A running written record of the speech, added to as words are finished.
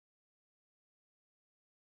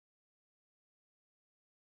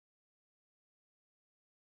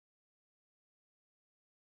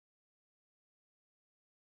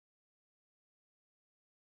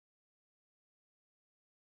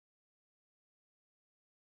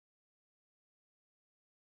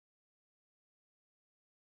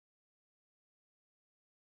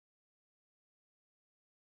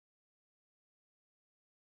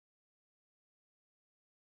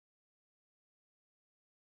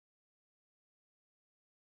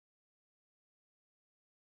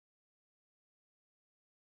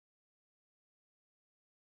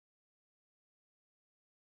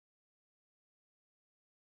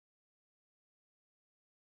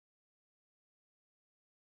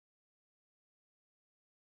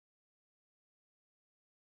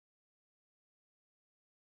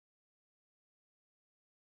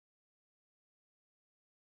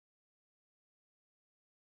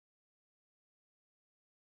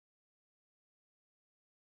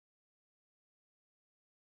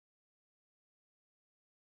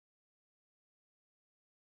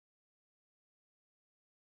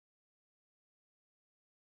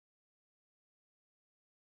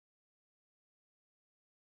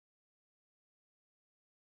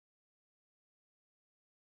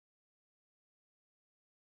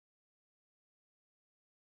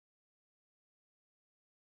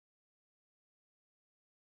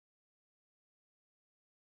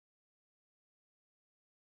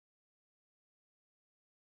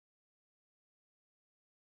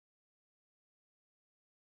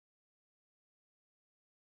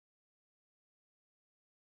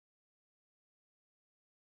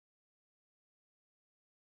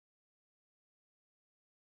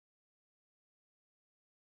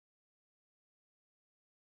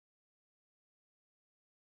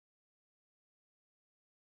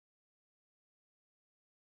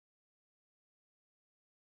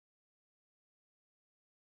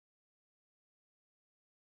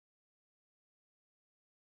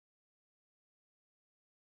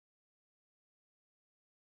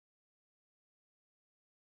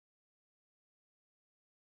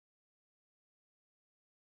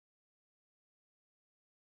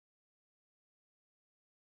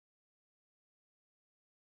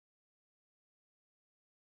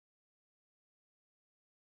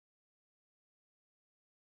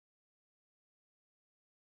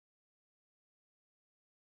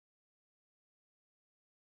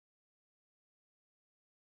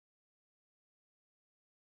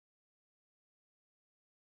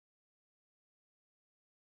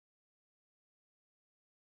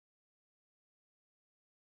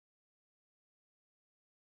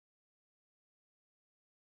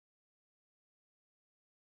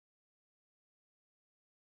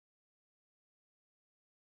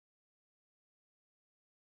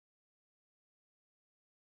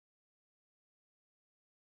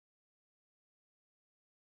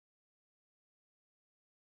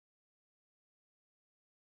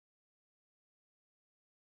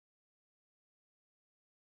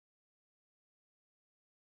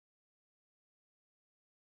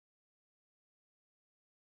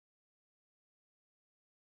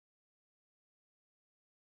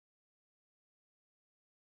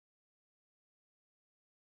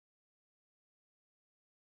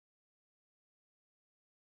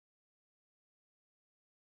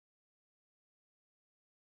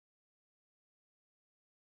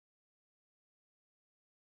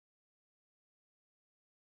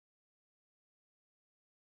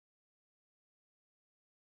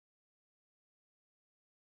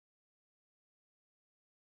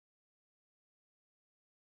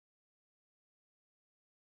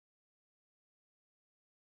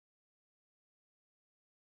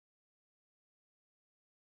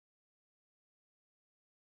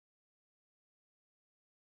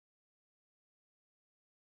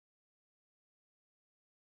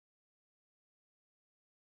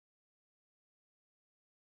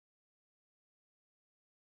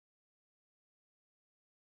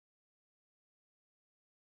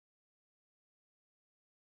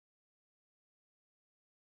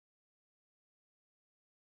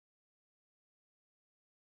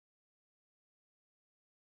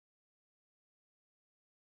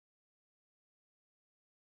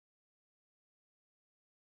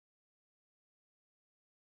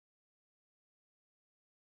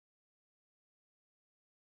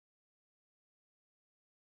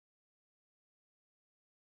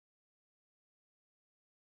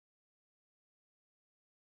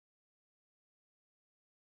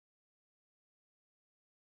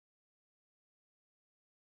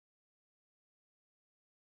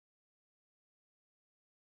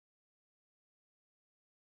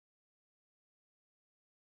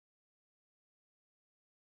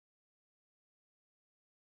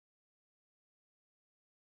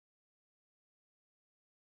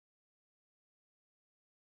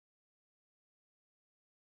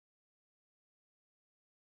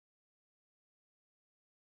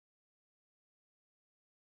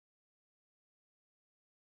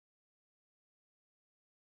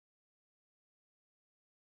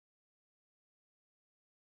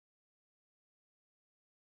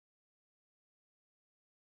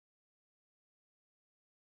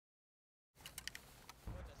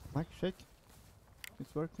Mic check.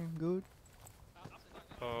 It's working good.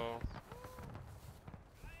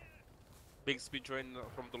 Big speed join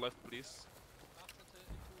from the left, please.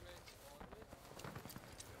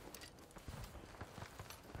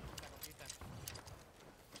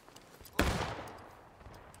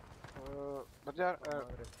 Baďar,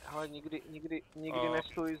 hele, nikdy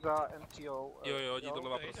nestůj za MTO. Jo, jdi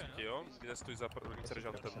doleva, prosím tě, jo? Nikdy nestůj za prvním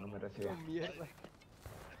seržantem. Mierda.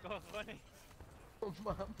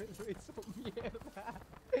 Máme Luis, mierda.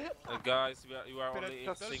 Guys, you are only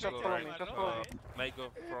in single rank. Make a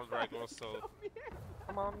front rank also.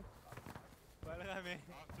 Come on.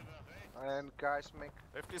 And guys, make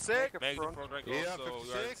 56! Make the front rank also,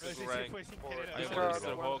 you are in single rank. I will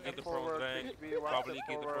Mr. Hog in the front rank, Public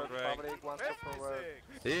in the front rank. Public, one step forward.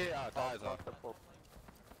 Ja, da ist er.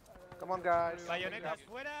 Come on, guys. Bayonetta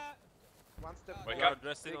fuera! One step You forward. are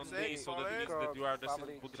dressing on me, so that means that you are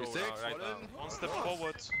dressing Budro right now. One step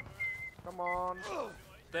forward. Come on.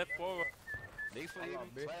 Step forward. Links von ihm,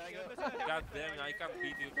 2 Ränge. God damn, I can't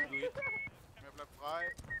beat you to do it. Mir bleibt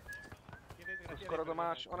frei. Skoro to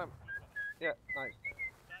máš, onem. Yeah, nice.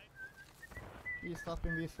 He's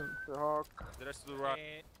stopping whistle. The hawk. The rest to the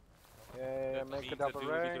right. Yeah, That make means a that double you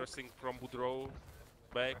will be rank. dressing from Budro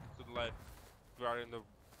back to the left. You are in the...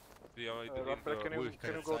 Rapper, can you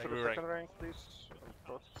go to the rear rank. second rank, please?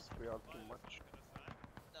 Because we are too much.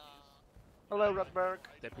 Hello, Ratberg.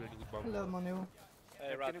 Definitely good bomb. Hello, Manu.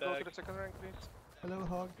 Can you go to the second rank, please? Hello,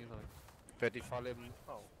 Hog. Ich werde die Falle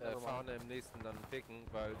Fahne im nächsten dann picken,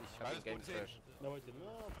 weil ich habe einen Game Crash.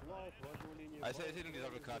 Also er ist in dieser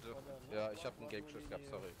Karte. Ja, ich habe einen Game Crash gehabt,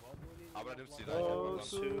 sorry. Aber dann nimmst du die Oh, da.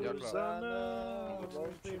 Ja klar. Susanna,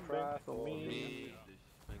 won't you cry for me?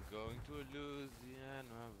 I'm going to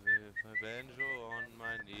Louisiana with my banjo on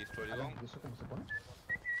my knees. Entschuldigung.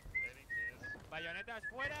 Bayonetta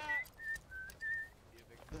fuera!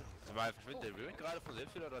 Verschwindet der Ruin gerade von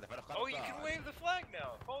selbst wieder, oder? Der war doch gerade Oh, you can wave the flag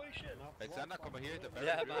now! Holy shit! Alexander, komm mal hier, der Barry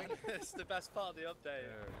Yeah, Ruin. man, it's the best part of the update.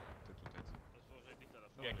 Ja,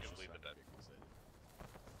 Yeah, just leave it then.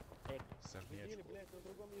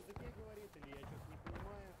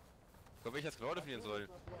 Komm, wie ich das genau definieren soll.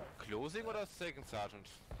 Closing oder Second Sergeant?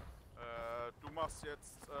 Du machst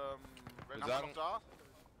jetzt, wen Wir haben wir sagen- noch da?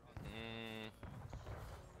 Mmh.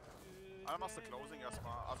 Einmal machst du Closing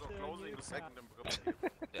erstmal. Also Closing bis Second im Prinzip.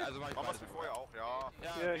 Ja, also mach ich Machen wir es beides. wie vorher auch, ja.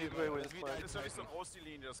 Ja, he's way with das fine. ist Ist ja nicht so groß die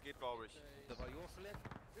Linie, das geht glaube ich. Das war your flag?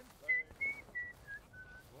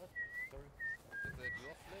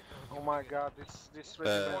 Oh my god, this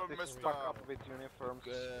regiment is fucked up with uniforms.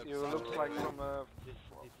 You look like from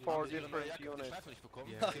 4 different units. Ich nicht bekommen.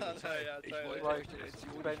 Yeah, totally. Like,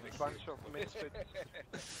 spent bunch of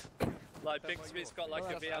misfits. Like, Bigsby's got like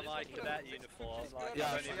a VMI cadet uniform. Like,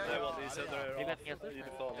 Yeah, I don't even know what these other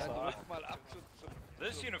uniforms are.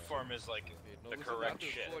 This uniform is like the correct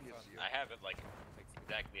shit. I have it like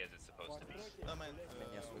exactly as it's supposed to be.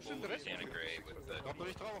 Louisiana gray with the... Kommt doch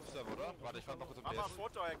nicht drauf auf Server, oder? Warte, ich fahr noch kurz im Mach mal ein DS.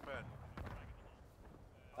 Foto, Eggman.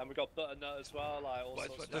 And we got butternut as well, like all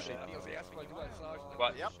sorts of shit.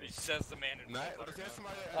 What? Yep. It says the man in Nein, und das erste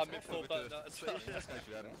Mal... I'm in full butternut as well. Das kann nicht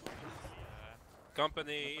werden.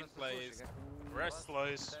 Company in place. Rest.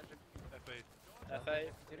 Slice.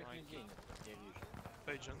 F8.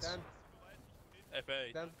 Agents.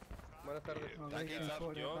 F8. I'm waiting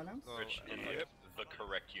for the Jo, balance. no, Which is the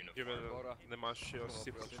correct Give uniform. it, nemasz si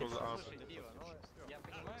shoulder arm.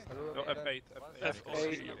 No, F8,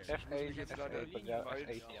 F8. F8, F8, but yeah,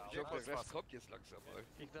 F8. Das kommt jetzt langsam mal.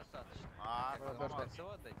 Ah,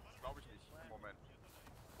 glaube ich nicht. Moment.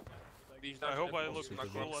 I hope I look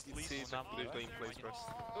cool at least. In place rest.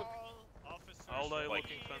 All day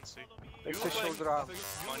looking fancy. It's a shoulder arm. Where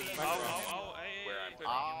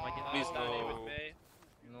I'm Please Company no. with me.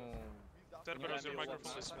 Cerberus, your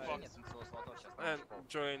microphone is fucked. And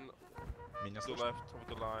join the left of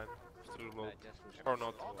the line through road. Or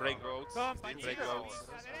not. Break roads. Break roads.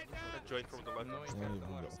 And join from the left.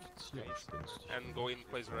 And go in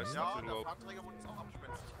place rest Ja, through der road. Fahrträger wurde jetzt auch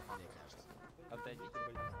abspenstig gemacht.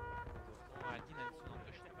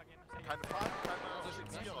 Keine Fahrt, keine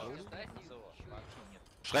Offizierer.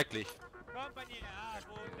 Schrecklich. Company,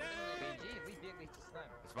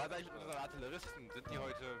 Das war eigentlich unsere Artilleristen. Sind die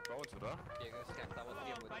heute bei uns, oder?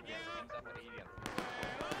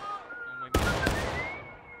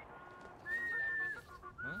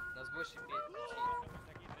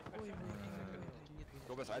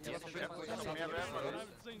 So, das Einzige, was wir Noch mehr werden wir nicht.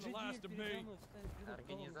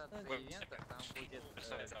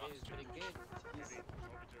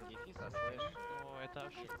 это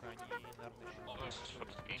ошибка, они Oh,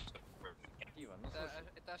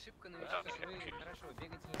 Это ошибка новичка, что вы хорошо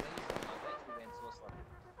бегаете независимо, отдайте Венс Осло.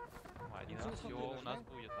 Один всего у нас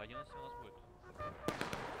будет, один всего у нас будет.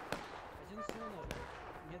 Один всего надо.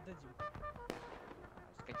 Не отдадим.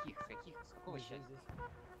 С каких? С какого счастья?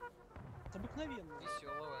 С обыкновенного.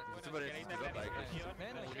 Веселого.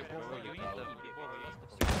 Любого юнита, любого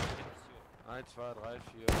юнита. 1, 2, 3, 4.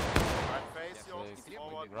 Right face, Jungs.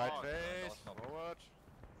 Forward, Right forward. face, forward.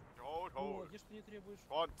 Hold, О, hold. где ж ты не требуешь?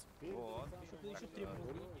 Front. Что ты еще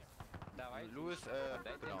требовал? Louis,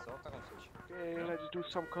 genau. Okay, let's do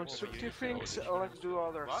some constructive things. Let's do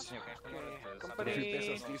others. Was? Okay, Nee, company.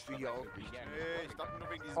 ich dachte nur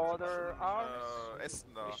wegen diesem Other arms.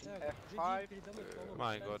 Essen da. F5.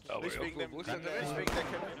 Mein Gott. Nicht wegen dem, nicht wegen der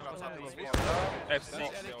Campingplatz, anderes Wort.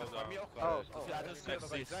 F6. Das war mir auch Oh, gerade. oh. Wie alles könnte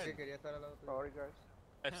es nicht sein? Sorry, guys.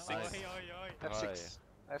 F6. F6.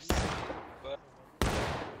 F6.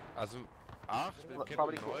 Also 8, mit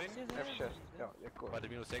Probably Camping 9. F6. Yeah, cool. Warte,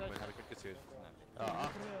 minus Segment, habe ich mitgezählt. Ja,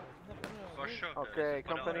 8. For sure. Okay,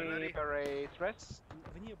 company parade rest.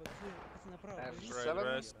 В небо, ты направо.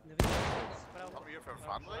 F7. Haben wir hier für einen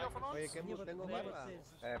Fahnenträger von uns? F7. Ich kann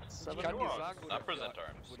dir sagen, wo Not present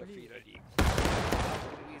arms. der Fehler liegt.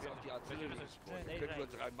 Auf die Artillerie gesprochen. Können wir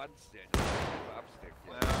 3 Mann stellen. Abstecken.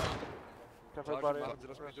 Everybody Machen Sie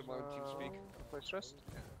das bitte mal im Teamspeak. place rest.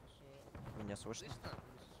 Меня слышно?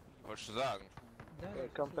 Wolltest du sagen? Okay,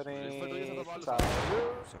 company alles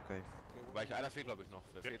salute. Ist okay. Wobei einer fehlt, glaube ich, noch.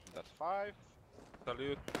 Wer fehlt denn das? 5.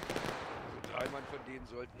 Salut. 3 Mann von denen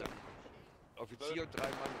sollten dann Offizier und 3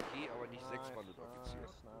 Mann okay, aber nicht 6 Mann und Offizier.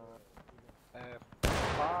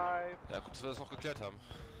 F5. Ja, gut, dass wir das noch geklärt haben.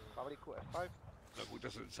 Probably cool. F5. Na gut,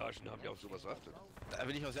 dass wir den Sergeant haben, der auf sowas achtet. Da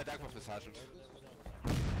bin ich auch sehr dankbar für Sergeant.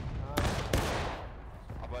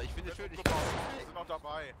 Aber ich finde es schön, ich kann... Wir sind noch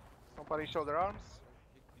dabei. Company shoulder arms.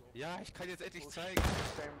 Ja, ich kann jetzt endlich zeigen.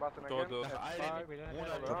 Same button Todo. again. Nach F5. allen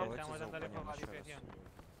Monaten. Estamos dándole por diferencia. Ja,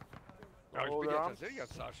 ich bin Shoulder ja arms. tatsächlich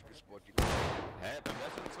als Sergeant gespawnt. Hä? Beim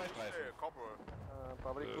ersten 2 Streifen. Hey, Koppel.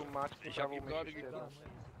 Probably too much. Ich hab ihm gerade gegeben. geguckt.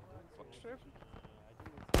 Von Streifen?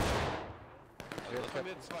 Also das haben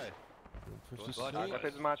wir 2. If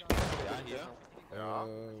it's much. Ja, hier. Ja.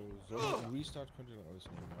 So ein Restart könnt ihr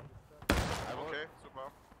rausnehmen. Okay,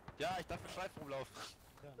 super. Ja, ich darf mit Streifen rumlaufen.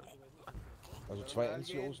 Also 2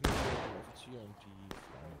 NCOs nehmen wir, den Offizier und die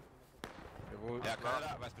Frauen. Jawohl. Ja, keiner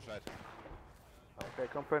da, weiß Bescheid. Okay,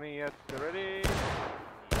 company at the ready.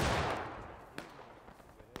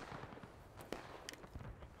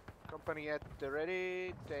 Company at the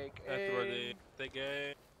ready. Take At aim. ready. Take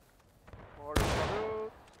aim. Order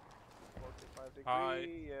salute. 45 degree. High.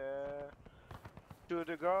 Yeah. To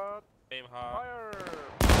the guard. Aim high. Fire.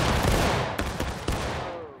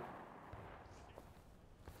 Oh.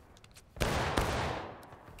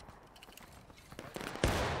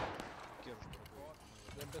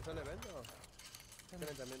 ¿Ya empezó el evento? No,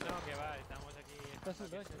 que va, estamos aquí. Оставь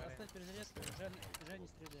перезарядку, жаль не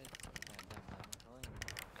стреляет.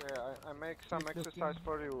 Okay, I make some exercise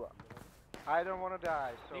for you. I don't want to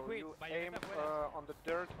die, so Liquid, you bayoneta aim fuera. on the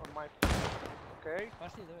dirt on my feet. Okay?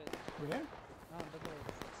 Пошли, давай. Where? Давай.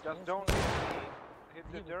 Just don't hit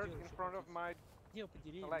the dirt in front of my Где по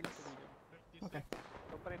деревьям? legs. Okay.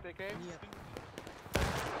 Company take aim. Нет.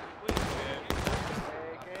 Take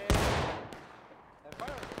aim. And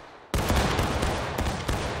fire.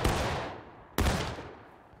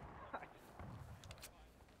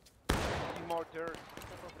 Need more dirt.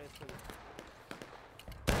 Что происходит?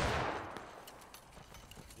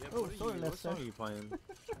 Oh, sorry, left side.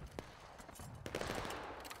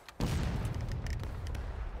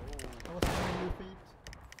 I was on your feet.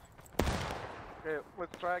 Okay,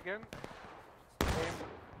 let's try again. Aim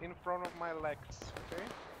in front of my legs. Okay?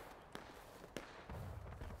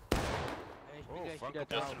 Oh, Franco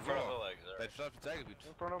Just in front of the legs, Dein alright. Start Zeitgebiet.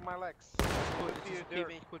 In front of my legs. Take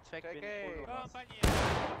aim. Compañeros,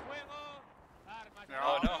 fuego, armas. Ja,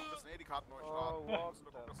 Oh, no. wir müssen eh die Karten neu Oh, starten. what Müssen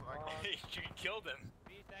wir gucken, dass the wir reinkommen. You killed him.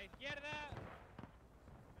 Vista izquierda.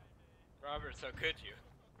 Robert, so could you?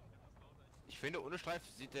 Ich finde, ohne Streif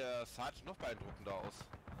sieht der Sergeant noch beeindruckender aus.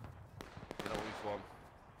 In der Uniform.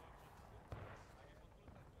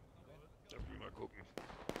 Lass mich mal gucken.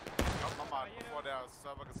 Komm, mach mal, bevor der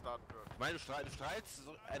Server gestartet wird. Ich meine, du strahlst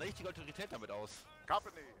so eine richtige Autorität damit aus.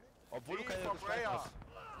 Company. Obwohl du Deal keine for Streif prayer. hast.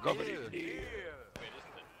 Company. Deal. Wait,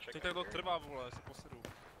 isn't the Čekaj, chicken to trvá, vole, si posedu.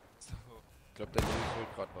 Ich glaube, der Louis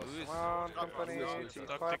holt gerade was. Come on, company.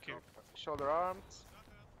 T5. Shoulder arms.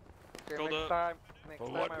 Okay, next time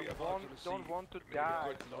don't want to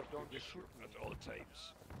die. So don't shoot me. At all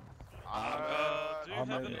times.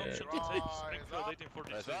 Amen.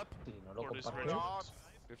 Rise up. For this Richard.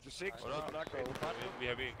 56. We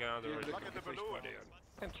have another Look at the balloon.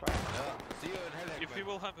 Can try. Ja, see you in Hell. you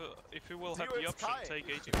will have the option, take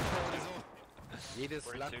 18. Jedes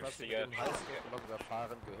Land, was mit dem Heißluftballon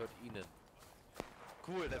überfahren, gehört Ihnen.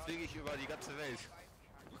 Cool, da fliege ich über die ganze Welt.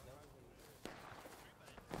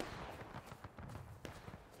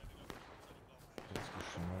 Jetzt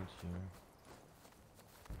geschnallt hier.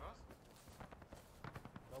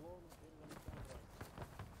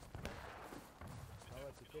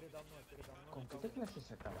 ¿Con qué teclas se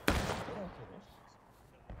sacaba?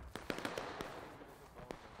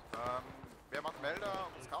 Wer macht Melder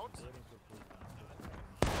und Scouts?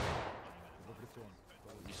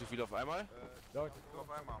 Nicht so viel auf einmal? Nur auf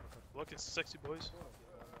einmal. Look, it's sexy boys.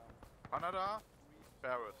 Kanada,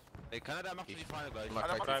 Barrett. Ey, Kanada macht die Fahne gleich.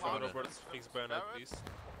 Einer macht die Fahne. Roberts, fix bayonet, please.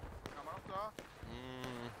 Kann man noch da?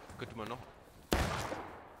 Könnte man noch.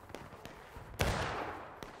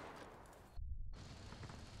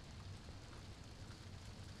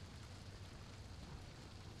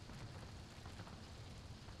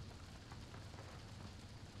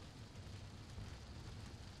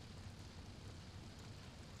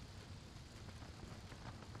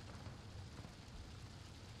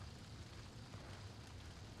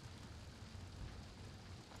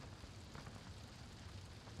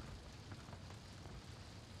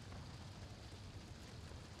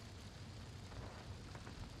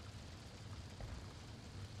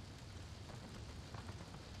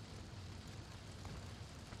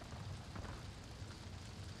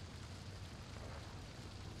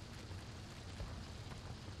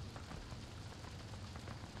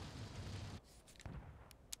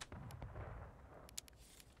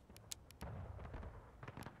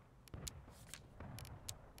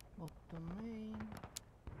 Bottom main.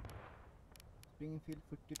 Springfield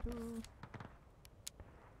 42.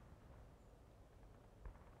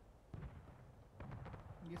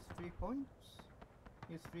 Yes, 3 points.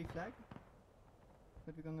 Yes, free flag.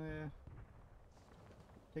 That we're gonna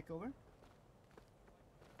take over.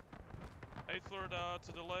 8 Florida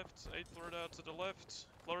to the left, 8 Florida to the left,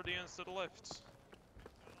 Floridians to the left.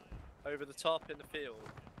 Over the top in the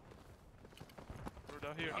field.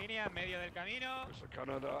 Florida here. Línea, medio del camino.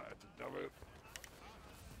 Canada at the double.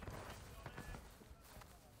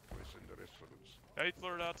 Where's in the rest of us? 8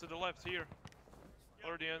 Florida to the left here.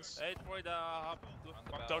 Floridians. 8 Florida,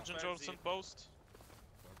 Sergeant Johnson post.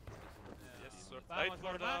 Yes, sir. 8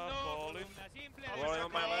 Florida falling. Falling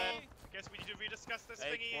on my left. Guess we need to rediscuss this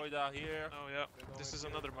 8 Florida here. Oh yeah, this is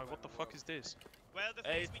another map. What the fuck is this? Well, the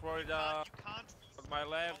 8 Florida on my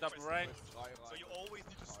left, upper rank. So you always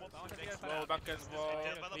need to swap the next Slow back and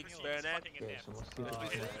forth, fix bayonet. Okay.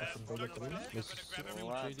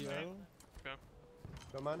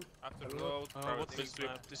 After load, what's this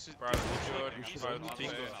map? This is private good, private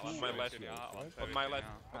big on my left, on my left,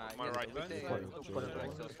 on my right.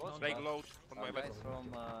 Break load on my left.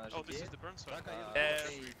 Oh, this is the burn side.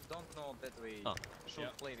 Don't know that we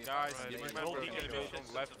should play this. Guys, remember enemy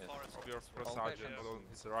on left of your first sergeant, on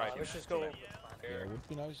his right. Yeah, it would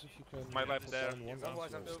be nice if you can. My left there.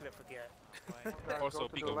 Also,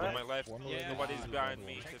 big on my left. Nobody's behind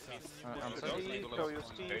me. I'm sorry, so you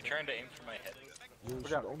see. They're trying to aim for my head. You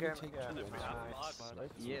should only take 2 on this map,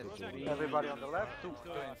 right? Yes, Everybody on the left, 2.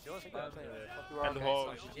 And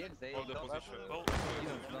hold the position.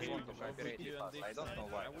 I don't know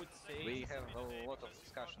why. We have a lot of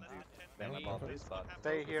discussion with them about this, but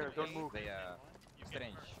stay here, don't move. They are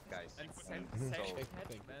strange guys. And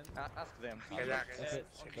so ask them. Where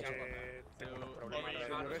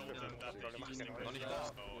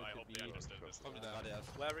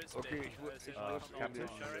is Okay, ich kann den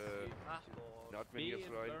Nordman hier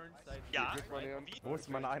frei. Ja, Wo ist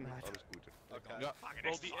meine Einheit? Alles Gute. ja.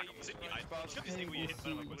 Well, the sind die Einheit. Ich glaube, we hit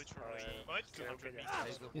by like literally 200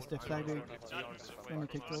 meters. Is the flag gonna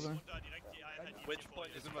take over? Which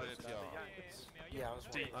point is it? Yeah, I was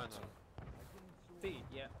waiting. D,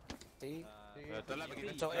 yeah. D?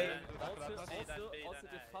 So also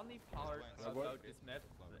the funny part about this map,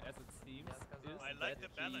 as it seems, is I like the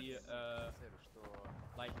balance.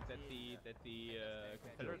 That the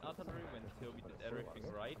Confederate artillery, when we did everything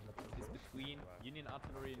right, is between Union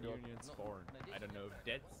artillery and Union spawn. I don't know if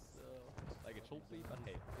that's like it should be, but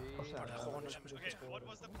hey. Okay, what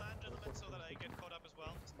was the plan, gentlemen, so that I get caught up as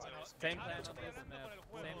well? Same plan on this map,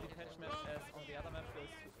 same detachment as on the other map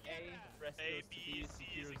goes to A, rest A, goes to B, C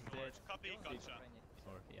is ignored. Copy, gotcha.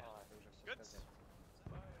 Or, yeah. Good. So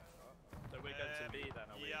we're going to B then,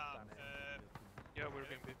 are we? Yeah, we're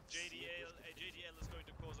going to B. JDL is going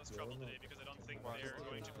to cause us trouble today because I don't think they're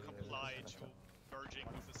going to comply to merging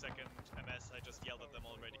with the second MS. I just yelled at them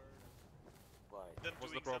already. Them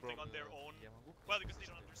What's doing the problem? something on their own. Well, because they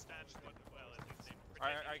don't understand what, well, at least they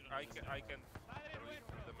I can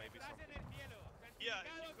them maybe something. Yeah,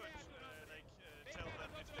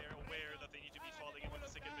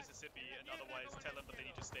 Mississippi, and otherwise tell them that they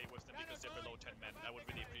need to stay with them because they're below 10 men. I would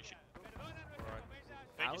really appreciate it. Alright.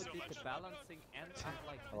 Thank How you so did much. the balancing end up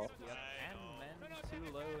like this? We have 10 men too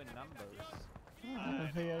low in numbers.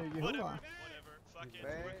 Whatever. Fuck it.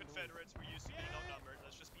 We're Confederates. We're used to being outnumbered.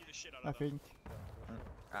 Let's just beat the shit out I of them. think.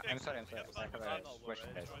 I'm sorry. I have a question,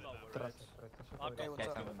 guys. Okay, we've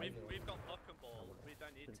got buck and ball. We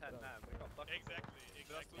don't need 10 men. We've got buck and ball.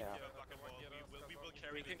 Exactly. Yeah. We have buck and ball. We will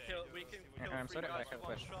carry the day. We can I'm kill 3 sorry, I guys have a with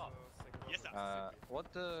one question. shot. Yes, sir. What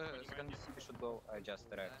second Mississippi should go? I just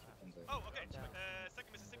arrived in the. Oh, okay.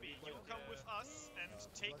 Second Mississippi, you come with us and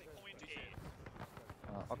take point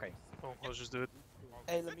A. Okay. Oh, let's just do it.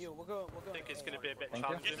 Hey Lemieux, we're going. I think it's going to be a bit Thank you.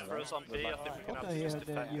 challenging for us on B. I think we're going to have to just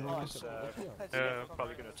defend it.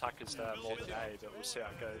 Probably going to attack us there more than A, but we'll see how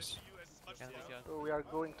it goes. So we are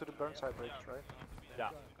going to the Burnside Bridge, right?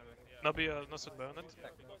 Yeah. Nasıl bayonet?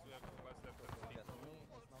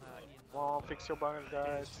 Come on, fix your banners,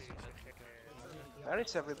 guys. Where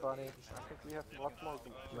is everybody? I think we have a lot more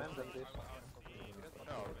men than this.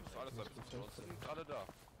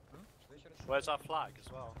 Where's our flag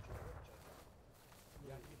as well?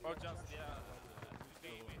 Oh, just, yeah.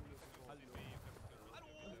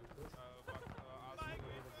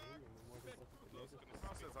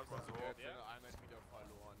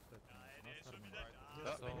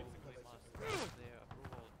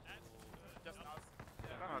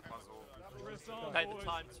 Take the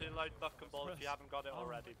time to load buck and ball if you haven't got it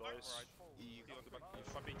already, boys.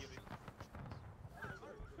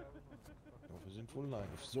 Wir sind wohl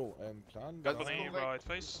live. So, Plan. Company, right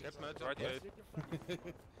face. Yep, mate, right face.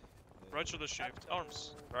 Right shoulder shift,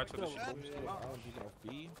 arms. Right shoulder shift. A und wieder auf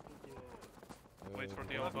B. Wait for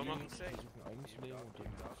the Alabama. Die versuchen einzunehmen und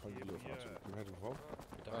dann fallen die auf A. Gehört drauf.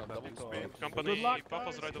 Company,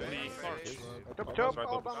 Papa's right of the arch. Top,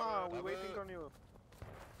 Alabama, we're waiting on you.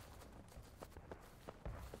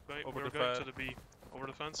 Okay, Over we're the going fence. to the B. Over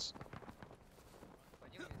the fence.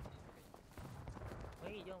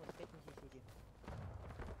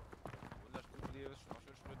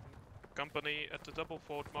 Company at the double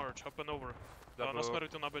fold march, up and over.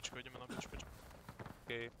 Nasmerujte na bečku, ideme na bečku.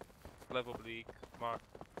 Okay. Levo blík, mark.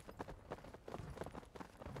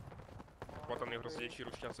 Má tam nejhroznější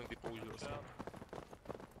rušť, já jsem ty použil.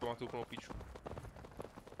 To má tu úplnou píču.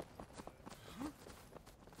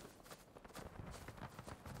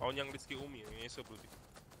 A oni anglicky umí, oni nejsou blbí.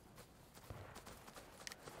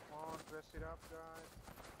 Come on, dress it up, guys.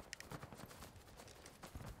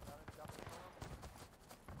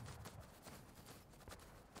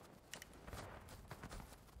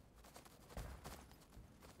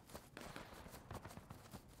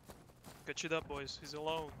 Catch it up, boys. He's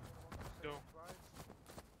alone. Go.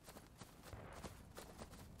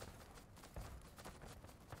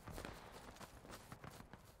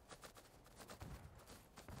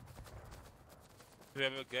 If you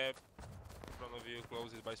have a gap in front of you,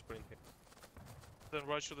 close it by sprinting. Then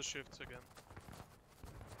right shoulder shift again.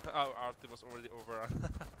 Our arty was already overrun.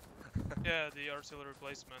 Yeah, the artillery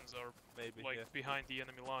replacements are Maybe, like yeah. behind the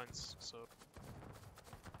enemy lines, so.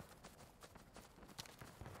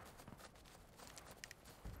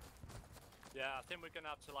 Yeah, I think we're going to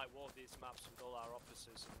have to like ward these maps with all our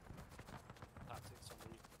officers and tactics on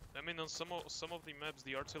the... I mean, on some of the maps,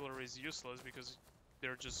 the artillery is useless because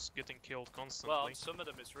they're just getting killed constantly. Well, on some of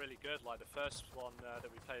them it's really good, like the first one that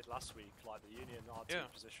we played last week, like the Union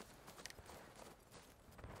RT position.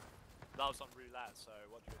 That was on roulette, so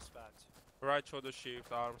what do you expect? Right shoulder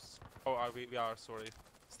shift, arms. Oh, we are, sorry.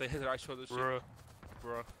 Stay right shoulder shift.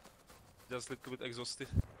 Bruh. Just a little bit exhausted.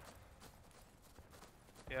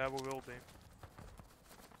 Yeah, we will be.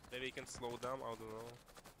 Maybe we can slow down, I don't know.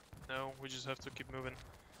 No, we just have to keep moving.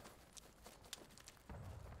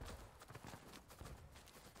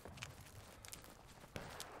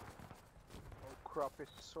 Oh crap,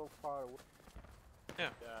 it's so far away. Yeah.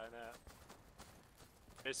 Yeah, I know.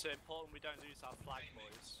 It's important we don't lose our flag,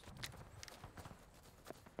 boys.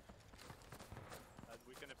 And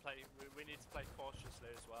we're gonna play. We need to play cautiously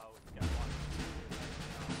as well. We can get one.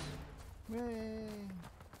 Yay!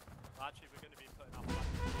 Actually, we're gonna be putting our flag.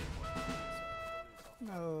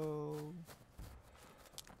 No.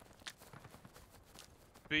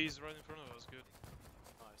 B's right in front of us, good.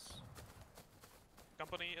 Nice.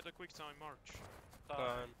 Company at a quick time march.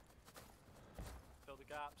 Time. Fill the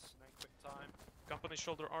gaps and then quick time. Company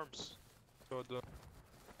shoulder arms. Shoulder.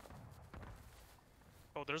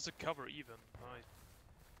 Oh, there's a cover even. Nice.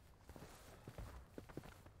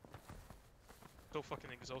 So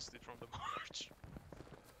fucking exhausted from the march.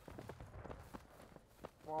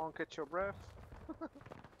 Come on, catch your breath.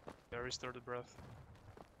 Yeah, restore the breath.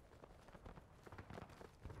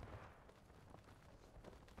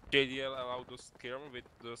 JDL allowed to skirm with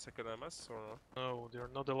the second MS or not? No, they're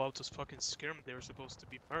not allowed to fucking skirm, they're supposed to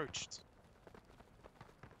be merged.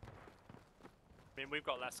 I mean, we've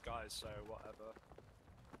got less guys, so whatever.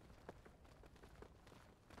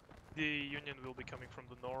 The Union will be coming from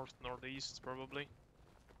the north, northeast, probably.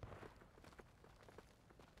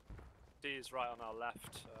 D is right on our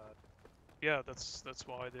left. Yeah, that's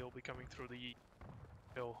why they'll be coming through the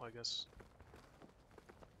hill, I guess.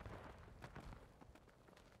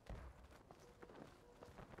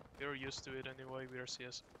 We're used to it anyway, we're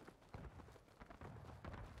CS.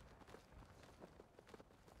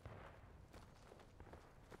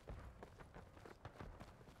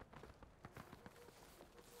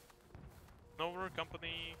 Over,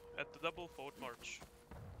 company at the double, forward march.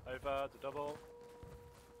 Over, the double.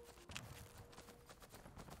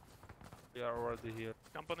 We are already here.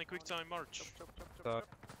 Company, quick time march. Start.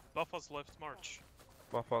 Buffa's left march.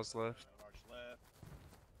 Buffa's left.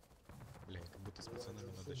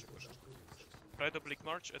 Right oblique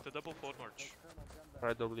march at the double, forward march.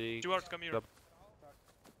 Right oblique. Stuart, come here.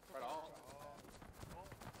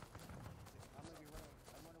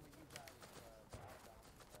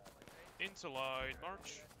 Into line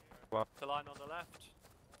march. The line on the left.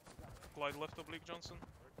 Glide left oblique Johnson.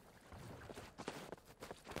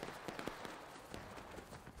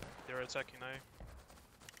 They're attacking A.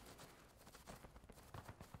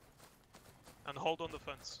 And hold on the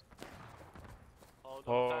fence. Hold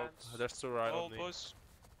on the fence. There's two right Hold, on me. boys.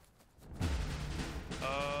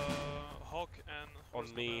 Hawk and...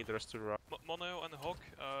 On me, there's two right. Mono and Hawk,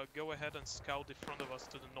 go ahead and scout in front of us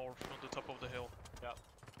to the north, on the top of the hill. Yeah.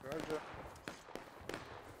 Roger.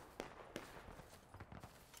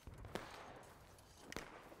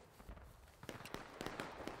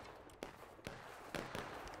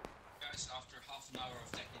 Guys, after half an hour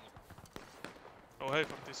of technical... Oh hey,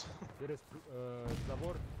 fuck this. Через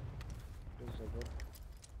забор. Через забор.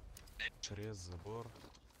 Через забор.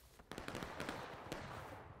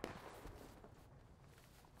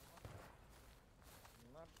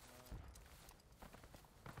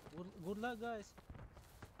 Good luck, guys.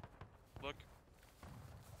 Look.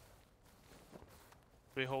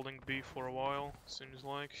 Be holding B for a while, seems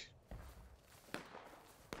like.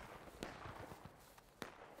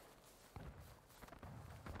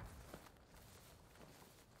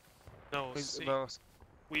 No, C.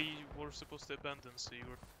 We were supposed to abandon C,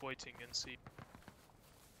 we're waiting in C.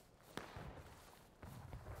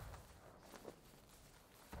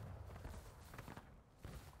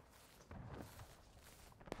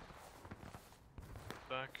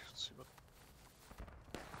 Back, let's see what...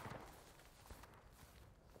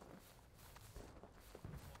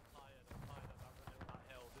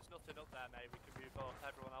 There's nothing up there, mate. We can move on.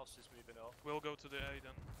 Everyone else is moving up. We'll go to the A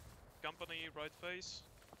then. Company, right face.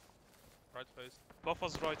 Right face.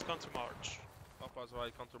 Buffa's right, counter march. Buffa's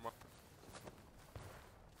right, counter march.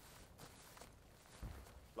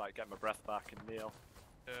 Like, get my breath back and kneel.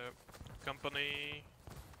 Company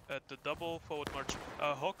at the double, forward march.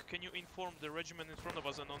 Hawk, can you inform the regiment in front of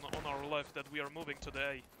us and on our left that we are moving to the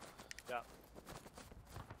A? Yeah.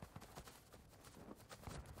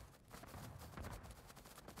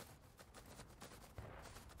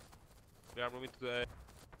 We are moving to the A.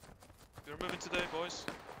 We're moving to the A, boys.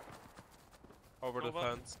 Over the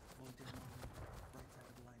fence.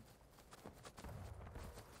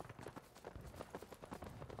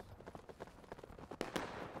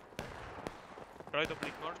 Right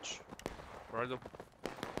oblique march. Right up.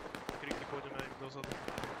 Крикни ходим до зада.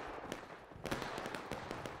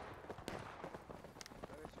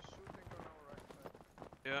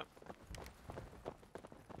 Yeah.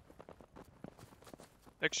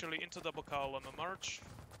 Actually, into double column march.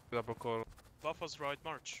 Double column. Buffa's right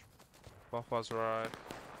march. Buffa's right.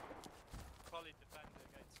 Probably defend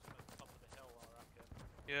against them at the top of the hill, I reckon.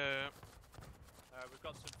 Yeah. We've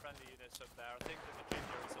got some friendly units up there. I think the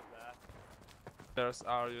Virginia is up there. There's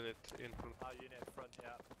our unit in front. Our unit in front,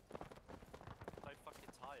 yeah. So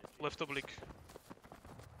fucking tired. Jesus. Left oblique.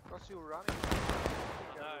 Because you're running.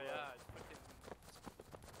 No, yeah, it's fucking...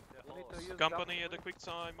 Company at a quick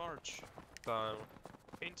time march. Time.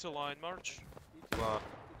 Into line march. Line.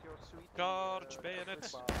 Charge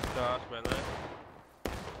bayonet. Charge bayonet.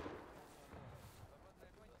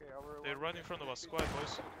 They're right in front of us. Quiet,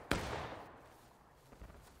 boys.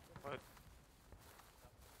 Right.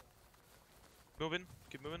 Moving.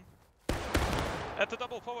 Keep moving. At the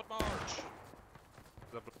double, forward march.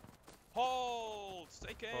 Double. Hold.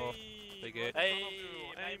 Take aim. Take Right in aim. front of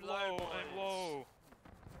you. Aim low. Aim low.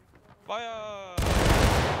 Fire.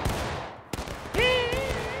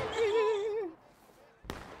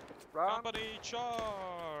 Company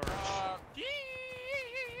charge.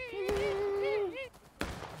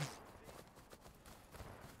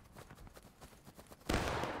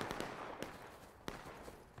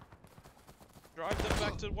 Drive them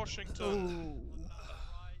back to Washington.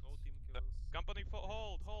 Go team kills. Company,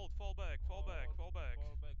 hold, fall back. Fall back,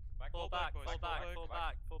 boys.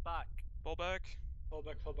 fall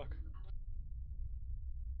back. Fall back.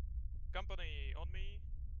 Company, on me.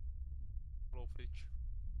 Roll fridge.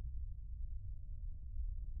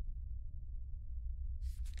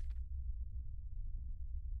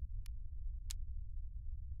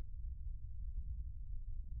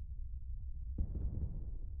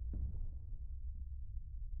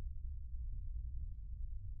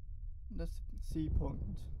 That's C point.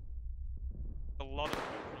 A lot of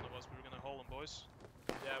people in front of us. We're gonna hold them, boys.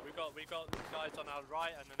 Yeah, we got guys on our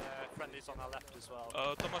right and then friendlies on our left as well.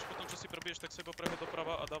 Tomáš, potom, čo si prebiješ, tak si go prehod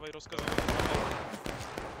doprava a dávaj rozkaz.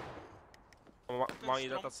 Mají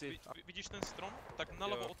dataci. Vidíš ten strom? Tak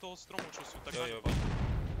nalevo od toho stromu, čo sú, tak Jo.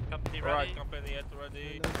 Company ready. ready. Company at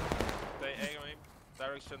ready. They aim.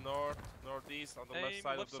 Direction north, northeast, on the left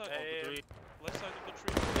side of the tree. Left side of the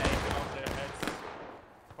tree. Aim on their heads.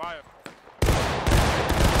 Fire.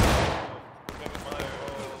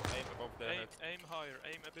 Aim above their head. Aim higher,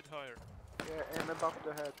 aim a bit higher. Yeah, aim above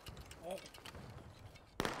the head.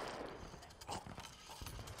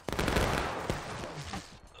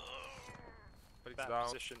 Bad down.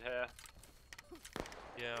 position here.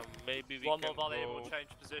 Yeah, maybe we One can more volley, go. we'll change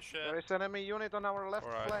position. There is enemy unit on our left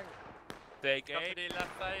Alright. flank. Take aim. Company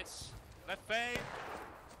left face. Left face.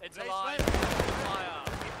 Into Raise line. left. Fire.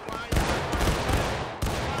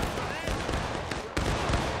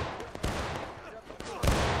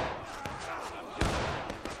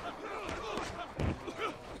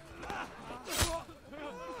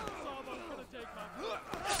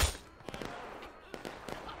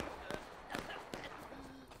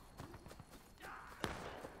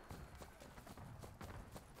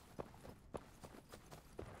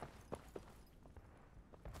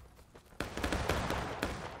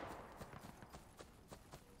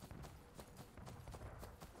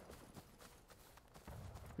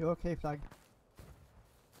 You okay, Flag?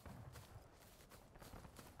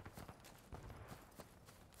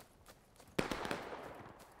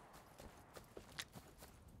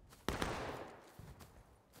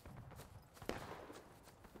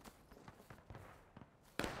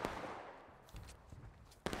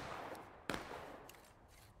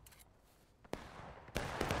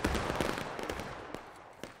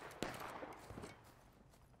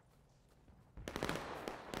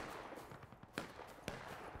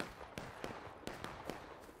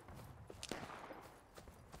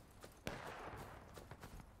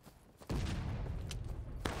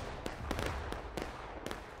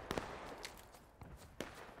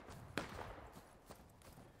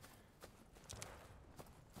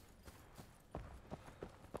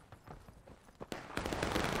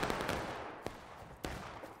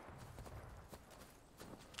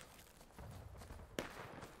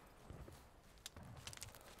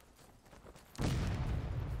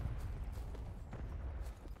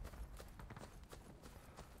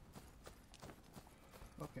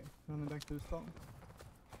 Okay, running back to the spawn.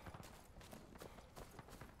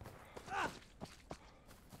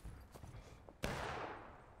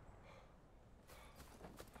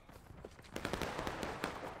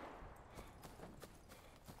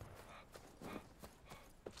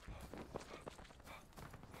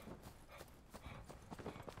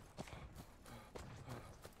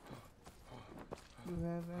 Do you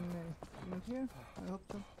have any unit here? I hope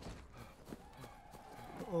so.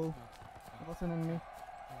 Uh-oh, that was an enemy.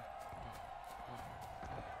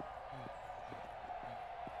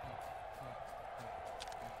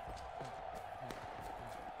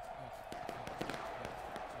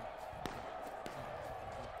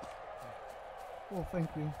 Oh, thank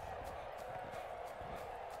you.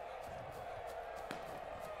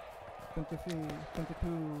 23,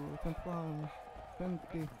 22, 21,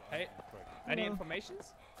 20. Hey, any Hello.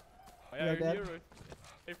 informations? Why Yeah, are you dead. here with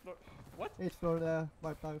 8th floor? What? 8th floor there,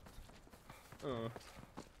 wiped out.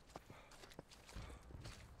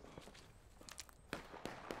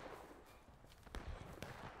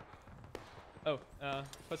 Oh,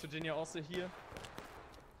 West Virginia also here.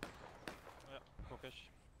 Yeah, focus.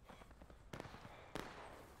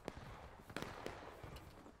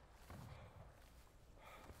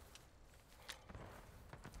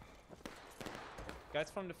 Guys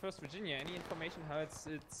from the 1st Virginia, any information how it's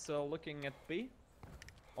looking at B?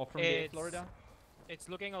 Or from the Florida? It's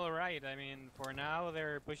looking alright. I mean, for now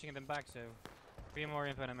they're pushing them back, so 3 more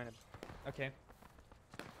info in a minute. Okay.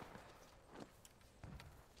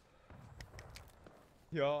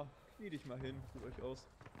 Ja, knie dich mal hin, sieht euch aus.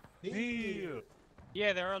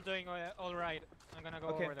 Yeah, they're all doing alright. I'm gonna go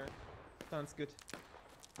Okay. over there. Sounds good.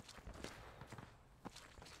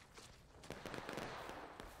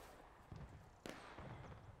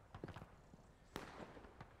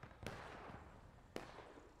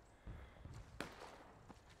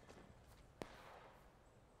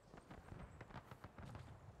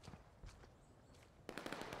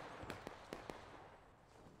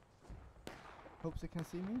 Hope they can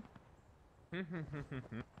see me. Wenn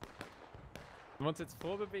wir uns jetzt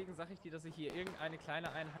vorbewegen, sage ich dir, dass sich hier irgendeine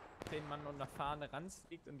kleine Einheit 10 Mann und nach Fahne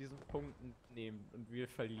ranzieht und diesen Punkt nehmen und wir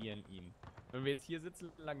verlieren ihn. Wenn wir jetzt hier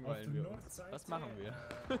sitzen, langweilen wir uns. Was machen wir?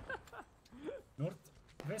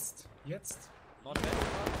 Nordwest, jetzt. Nordwest.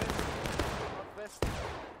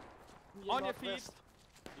 On your feet.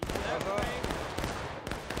 Left wing.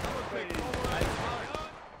 Double quick forward.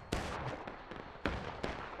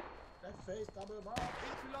 Left face, double mark.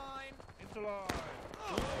 Into line. Into line.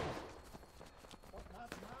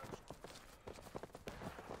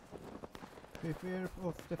 Beware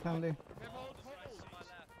of the family.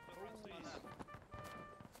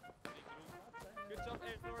 Good job,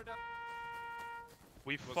 Florida.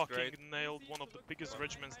 We fucking nailed one of the biggest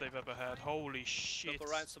regiments they've ever had. Holy shit.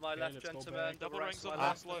 Double ranks to my left, gentlemen. Double ranks on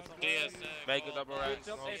left. left. Yes, make a double ranks.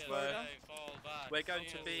 We're going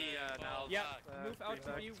to be now. Yeah, move out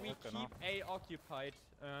to B. We keep A occupied,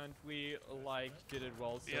 and we like did it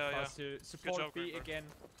well so far to support job, B Greenberg. again.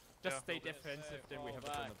 Just stay defensive, then we have it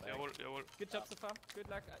on the back. Good job so far. Good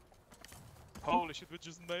luck. Holy shit, we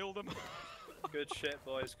just nailed them. Good shit,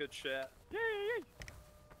 boys. Good shit. Yay!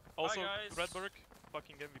 Also, Hi, guys. Redberg,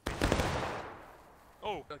 fucking MVP.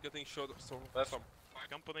 Oh, getting shot. So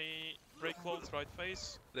company, break close, right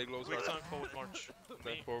face. Break close, quick right. time, forward march.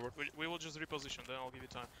 Then forward. We will just reposition, then I'll give you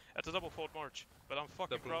time. At the double forward march. But I'm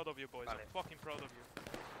fucking Double. proud of you, boys. I'm fucking proud of you.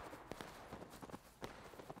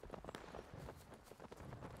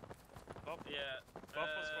 Yeah.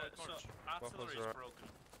 Buffalo's forward march. Artillery is broken.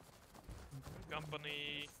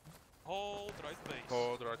 Company, hold right face.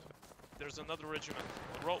 Hold right. There's another regiment.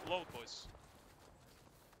 Load, boys.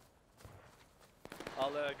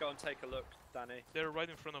 I'll go and take a look, Danny. They're right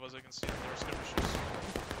in front of us, I can see them. They're skirmishers.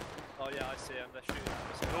 Oh yeah, I see them. They're shooting at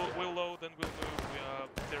us. We'll load, then we'll move.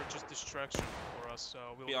 They're just distraction for us.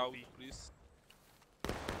 We'll Be out, be. please.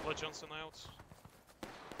 Let Johnson out.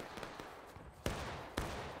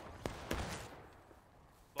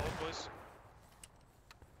 Load, boys.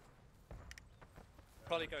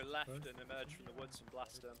 Probably go left and emerge from the woods and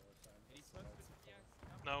blast them.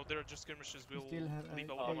 No, they're just skirmishes. We'll still have leave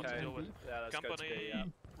a a lot to deal with. Yeah, let's go to Company, B, yeah.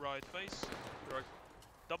 right face. Right.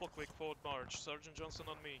 Double quick forward march. Sergeant Johnson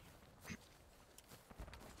on me.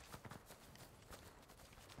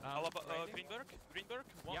 Alaba, Greenberg.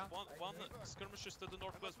 One skirmishes to the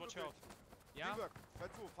northwest. Watch out. Yeah. Greenberg, hör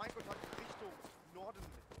zu, Feindkontakt Richtung Norden,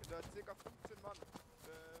 in der ca. 15 Mann.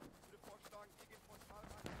 Würde vorschlagen, ihr geht frontal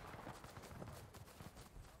rein.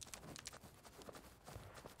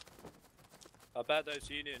 I bet those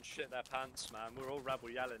Unions shit their pants, man. We're all rebel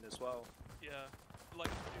yelling as well. Yeah, like,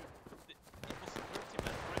 dude, it was a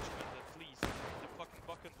 30-man regiment at least. The fucking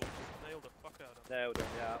Buckenwald just nailed the fuck out of them. Nailed them,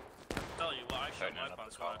 yeah. Tell you what, I shot my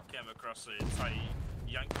pants when I came across a tiny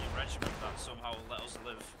Yankee regiment that somehow let us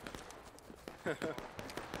live.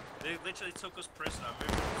 They literally took us prisoner,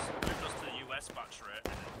 moved us to the US batch rate,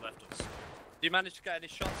 and then left us. Do you manage to get any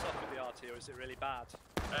shots off with the RT, or is it really bad?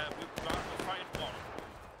 We fired one.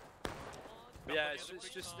 But yeah, it's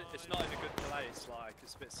just, it's not in a good place, like,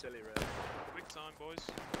 it's a bit silly really. Quick time, boys.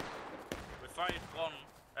 We fired one,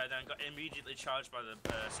 and then got immediately charged by the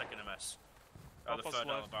 2nd MS. The Alpha's 3rd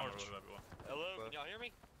left, Alabama march. or whatever one. Hello, can y'all hear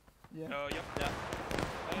me? Yeah. Yep. Yeah.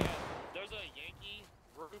 There's a Yankee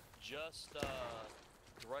group just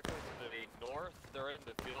directly to the north. They're in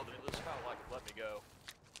the field. They just kind of like let me go.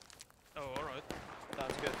 Oh, alright.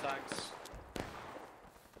 Sounds good, thanks.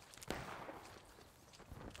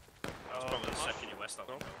 That was probably the 2nd US that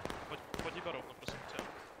one. Подиборов на просуньте.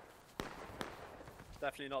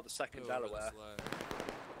 Definitely not the 2nd Delaware.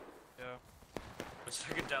 Yeah. The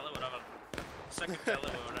 2nd Delaware would have a 2nd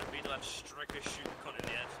Delaware would immediately have Stricker shoot the cunt in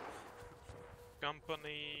the head.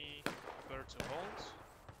 Company, prepare to hold.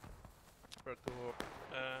 Prepare to hold.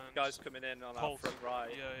 And guys coming in on our front right.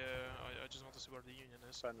 Yeah, I just want to see where the Union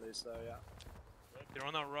is. Friendlies though, yeah. They're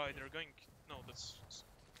on our right, they're going... No, that's...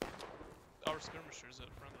 Our skirmishers are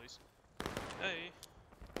friendlies. Hey!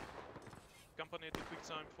 Company to quick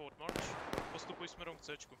time forward march. Поступуй смиром к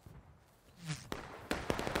цечку.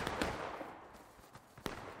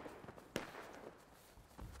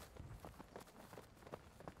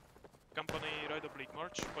 Company right oblique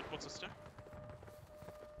march. Pojď po cestě.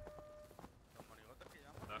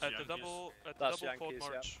 At the double forward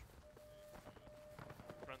march.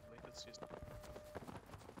 Friendly, that's his.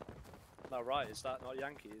 No, right, is that not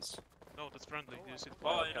Yankees? No, that's friendly. Do you see the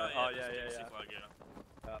Oh, flag? okay. Oh, yeah. Flag,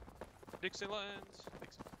 Yeah. Dixieland.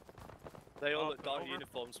 They all look Up dark and over.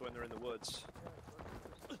 uniforms when they're in the woods.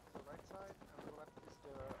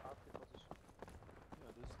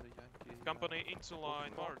 Company into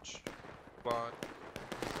line march. Line.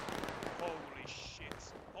 Holy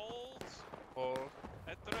shit. Hold. Hold.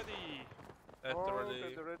 At ready. At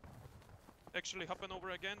ready. Actually, hopping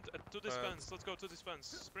over again to dispense. Let's go to dispense.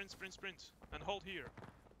 Sprint, sprint, sprint. And hold here.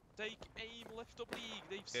 Take aim left oblique.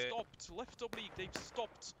 They've stopped. Left oblique. They've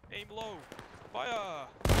stopped. Aim low. Fire. Oh.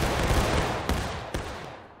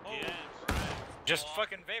 Yeah, right. Just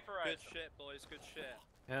fucking vaporize. Good shit, boys. Good shit.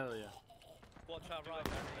 Hell yeah. Watch out right,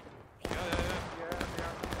 Danny.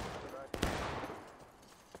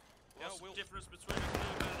 What's the difference between a blue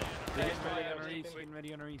belly and a Getting red ready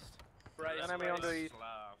belly? on our east. Getting ready on our east. Enemy on the east.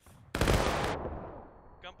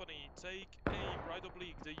 Company, take aim right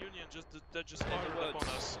oblique. The Union just fired upon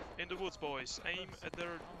us. In the woods, boys. Aim at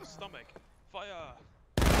their stomach. Fire.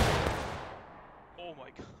 Oh my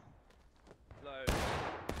god. Low.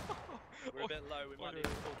 We're a bit low. We might need to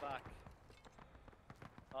pull back.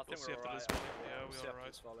 I think we're alright. Yeah, we're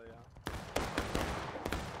alright.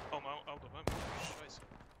 Oh, I'm out of ammo. Scheiße.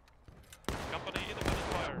 Company, independent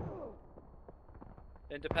fire.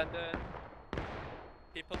 Independent.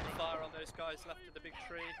 Keep up the fire on those guys left of the big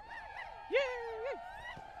tree. Yeah,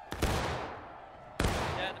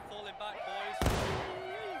 they're falling back, boys.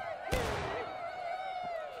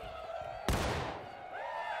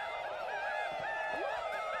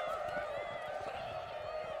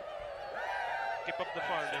 Keep up the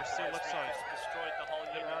fire. They're still left side. Destroyed the whole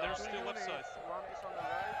unit. They're still left side. One is on the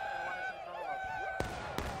right and one is in front of us.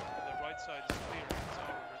 The right side is clear. It's our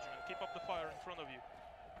regiment. Keep up the fire in front of you.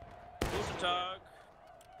 Who's the dog?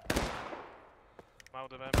 Out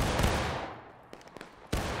of ammo.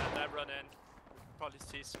 And they're running. Probably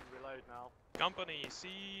see some reload now. Company,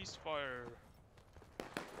 cease fire.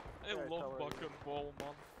 I love fucking ball,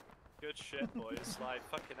 man. Good shit, boys. Like,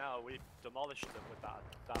 fucking hell, we demolished them with that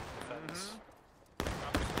defense.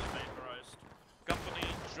 Vaporized. Company,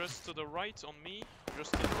 just to the right on me.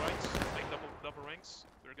 Just to the right. Make double ranks.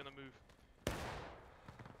 We're gonna move.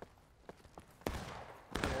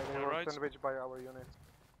 Yeah, they were right. sandwiched by our unit.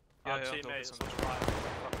 Yeah, Our yeah, teammates don't on listen. the right.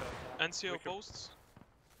 NCO posts.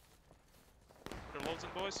 You're loading,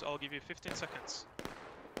 boys. I'll give you 15 seconds.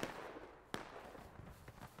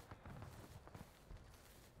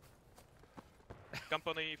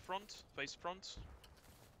 Company front, face front.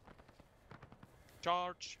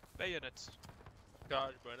 Charge, bayonet.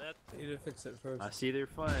 Charge, bayonet. Need to fix it first. I see their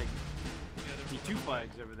flag. Yeah, I see two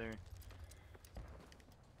flags over there.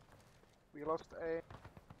 We lost a.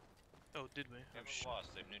 Oh, did we? We haven't lost,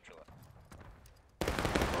 they've neutralized.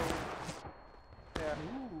 Yeah.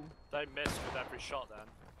 Ooh. They missed with every shot then.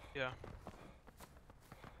 Yeah.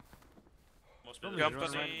 Must be the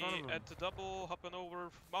Company at the double, hopping over,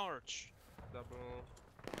 march. Double.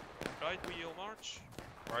 Right wheel, march.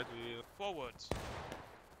 Right wheel. Forward.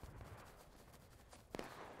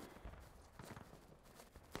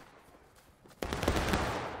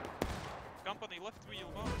 Company, left wheel,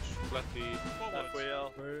 march. Left wheel. Forward. Left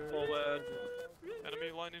wheel. Forward.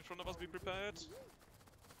 Enemy line in front of us, be prepared.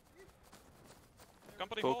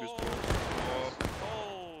 Company, Focus. hold.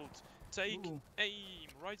 Hold. Take Ooh. aim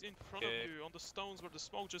right in front of you on the stones where the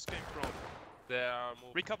smoke just came from. They are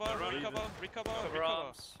moving. Recover, recover, recover, Cover recover.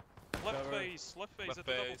 arms. Left Cover. face Left at the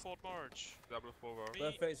double face. fort march. Double forward. Me,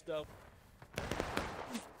 Left face down.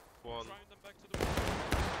 One. trying them back to the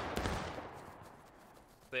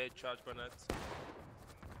They charge bayonet.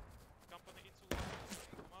 company into line.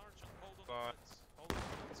 March and hold on Fire. the fence. Hold on the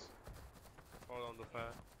fence. Hold on the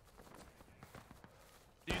fire.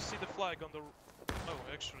 Do you see the flag on the... Oh,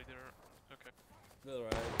 actually they're... Okay.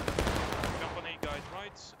 Alright. Company guide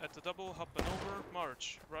right, at the double, hop and over,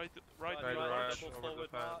 march. Right, right, Right, right, right. Double over the forward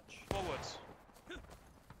fan. march. forward.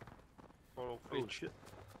 Follow Oh free. shit.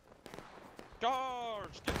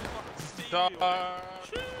 Charge! Get the fucking steel! Charge!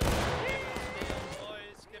 Steel,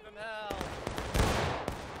 boys, give him hell.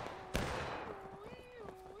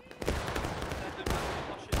 Send them back to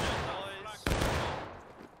Washington, boys.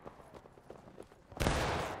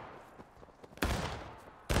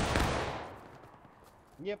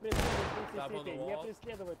 Не преследовать Double Миссисипи, the не wall.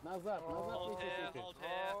 преследовать, назад, назад Hold here, Миссисипи. hold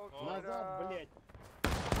here. Назад, блять.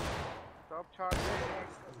 Stop charging.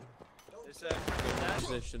 Is there a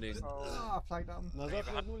Positioning. Ah, flag down. Назад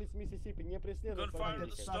вернулись Миссисипи, не преследовать Gunfire at the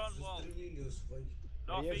позиции. stone wall.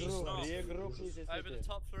 Northeast, north. Регрупп over the Миссисипи.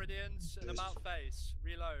 top Floridians and about face?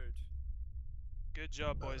 Reload. Good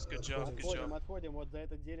job, boys, good job, good Отходим, job. отходим, вот за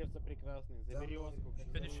это деревце прекрасное, за березку.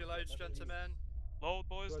 Finish your loads, gentlemen. Load,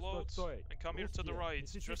 boys, load. And come here to the right,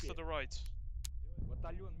 just to the right.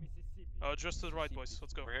 Батальон Миссисипи. Just to the right, boys,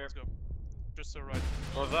 let's go, let's go. Just to the right.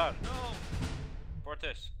 What was that? No!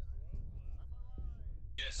 Fortis.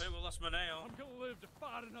 Yes. Hey, we lost Maneo. I'm gonna live to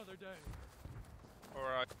fight another day.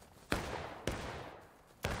 Alright.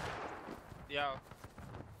 Yeah.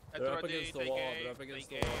 They're up Ready, against the take wall, aim, they're up against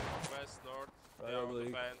take the wall. aim, west, north, Right yeah, on over the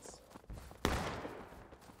the- fence.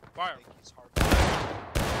 Fire!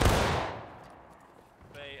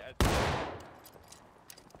 Stay at...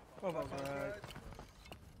 Oh, right.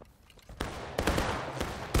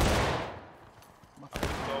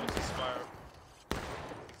 Close this fire.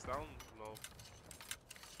 It's down? No.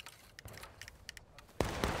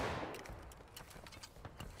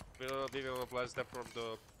 We will blast them from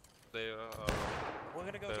the... We're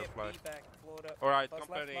gonna go their get flag. B back, Florida. Alright, Plus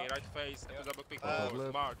company, left, right face, and double quick Left. forward,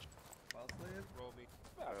 Left. march. Left. Roll me.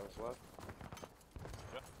 Ja, das war's.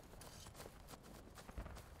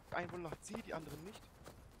 Ein wohl nach C, die anderen nicht.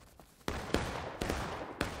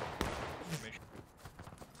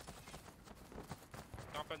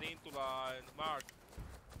 Company into line, march.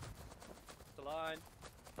 The line.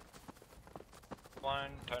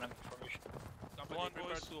 Line, dynamic formation. Company, Line,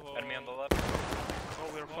 prepare boys. to hold. Enemy on the left. Oh,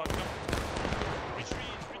 we're fucked up.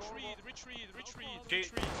 Retreat.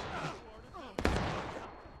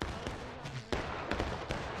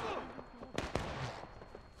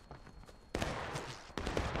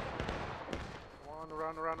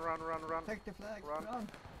 Run. Take the flag. Run. Run.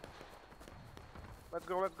 Let's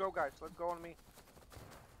go, guys. Let's go on me.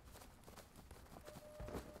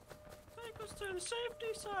 Take us to the safety,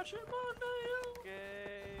 Sergeant Mondale.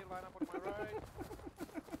 Okay, line up on my right.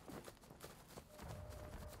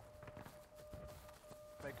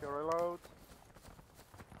 Make your reload.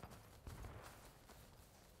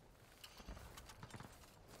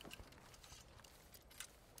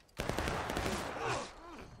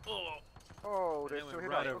 Oh, they still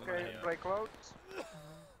hit us. Okay, break load.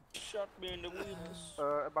 Shot me in the wheels.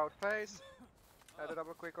 About face. Add a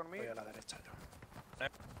double quick on me.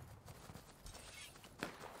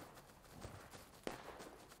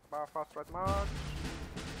 Bar fast right march.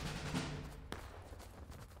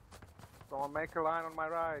 Someone make a line on my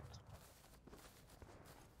right.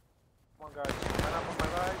 Come on guys, line up on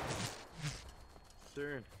my right.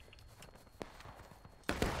 Soon.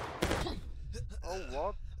 Oh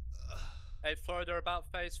what? Hey, Florida, about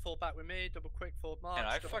face, fall back with me, double quick forward march, And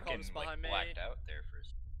I double fucking comms like behind me. blacked out there for a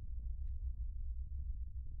second.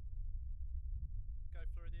 Go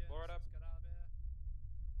Florida. Florida. Let's get out of here.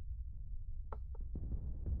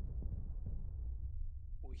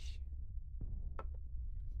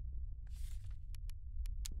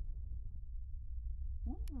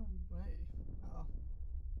 Ooh, hey. Oh.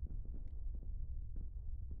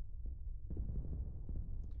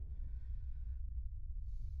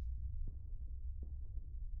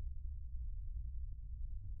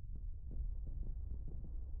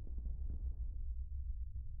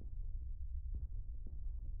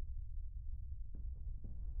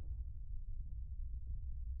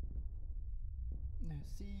 No,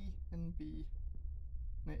 C and B.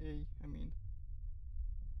 No, A, I mean.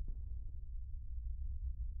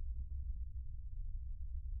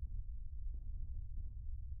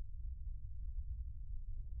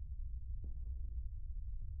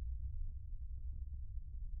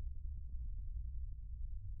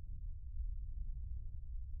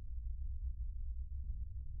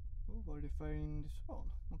 Oh, already firing this wall.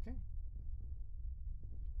 Okay.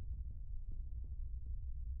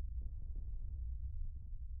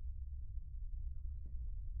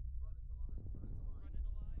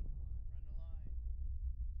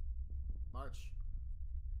 March.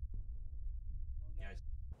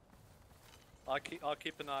 I'll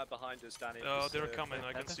keep an eye behind us, Danny. They're coming,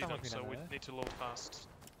 I can see them, so we need to load fast.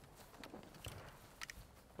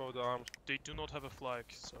 Throw the arms. They do not have a flag,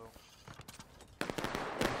 so...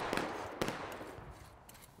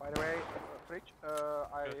 By the way, Fridge,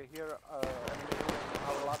 I hear enemy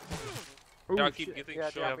our last position. Yeah, keep getting Yeah,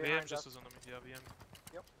 shot. they are VM behind just us. as enemy, yeah, VM.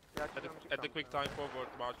 Yep. Yeah, keep them, At the quick time forward,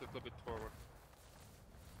 march a little bit forward.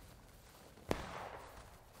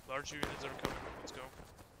 Large units are coming, let's go.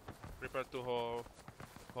 Prepare to hold.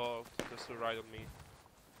 Just to ride on me.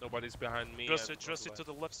 Nobody's behind me. Just and it to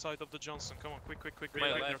the left side of the Johnson, come on, quick,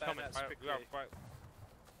 Relay they're coming. bayonets.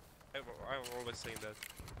 I'm always saying that.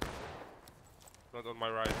 Not on my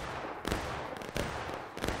right.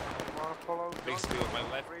 Come on, follow. Basically on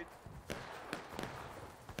my left.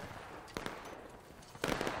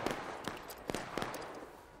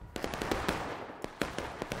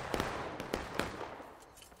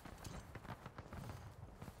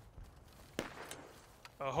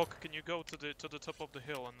 Hawk, can you go to the top of the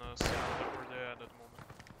hill and see where they're at the moment?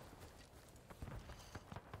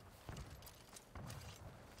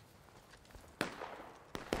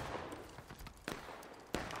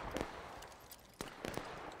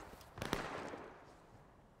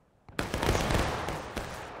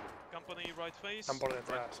 right face. Están por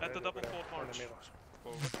detrás, At the yo double creo, fort march. enemigos.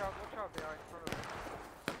 Watch out, they are in front of us.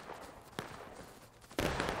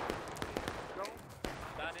 Go.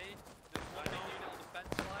 Danny, there's one unit on the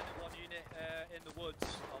fence line and one unit in the woods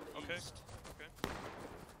on the east. Okay.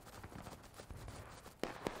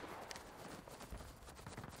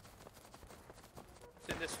 I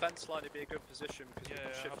think this fence line would be a good position because you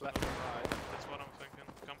can shift left and right. That's what I'm thinking.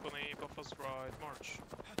 Company, buffers right, march.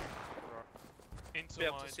 Into Be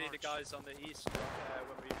able line, to see march. the guys on the east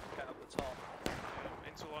when we get up the top. Yeah,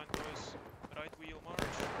 into line, boys. Right wheel, march.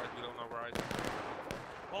 Right wheel on our right.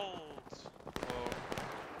 Hold.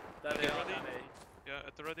 There they Okay, are, ready? Danny. Yeah,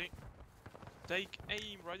 at the ready. Take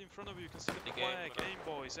aim right in front of you. You can see the Take flag. aim, Aim,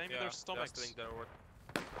 boys. Aim in yeah, their stomachs. just doing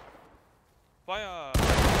that. Fire!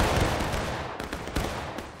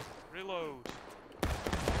 Reload.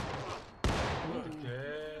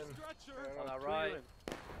 On our right.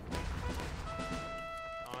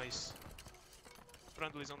 Nice.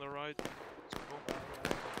 Friendlies on the right.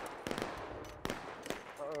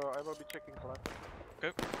 I will be checking left.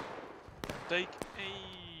 Okay. Take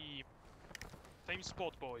aim. Same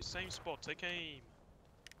spot, boys. Same spot. Take aim.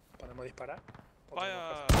 ¿Podemos disparar?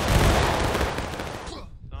 Fire!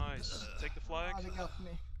 Nice. Take the flag. Ah, they got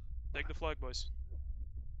me. Take the flag, boys.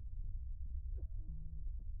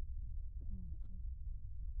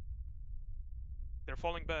 They're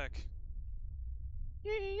falling back.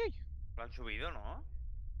 Lo han subido, ¿no?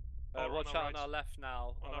 Watch out on our left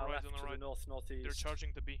now. On our left to the north-northeast. They're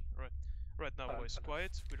charging the B. Right. Right now, boys.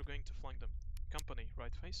 Quiet. We're going to flank them. Company,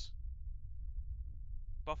 right face.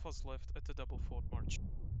 Buffers left at the double fort march.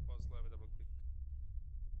 Buffers left, double click.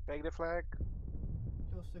 Take the flag.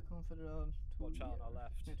 Close the Confederate to Watch out on our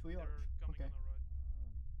left. To York. Okay.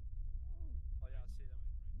 Oh yeah, I see them.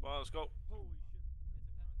 Well, let's go.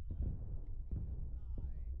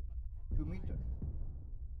 2 meters.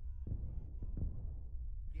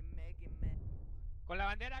 Con la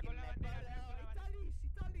bandera, con la bandera.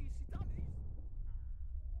 Italis.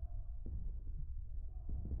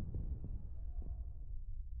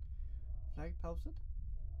 Flag paused.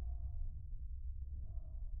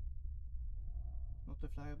 Not the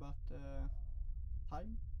flag, but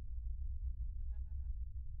time.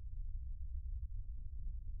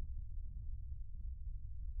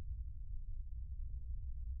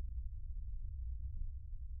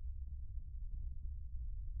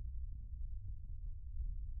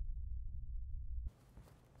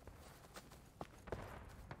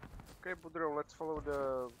 Okay, Boudreaux, let's follow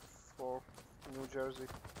the for New Jersey.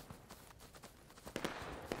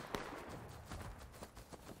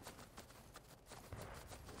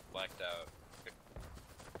 Blacked out.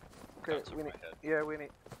 Okay, Bounced we over need. my head. Yeah, we need.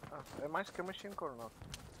 Am I skirmishing or not?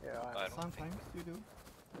 Yeah, I am. Sometimes you do.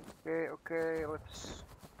 Okay, let's.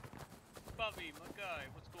 Bubby, my guy,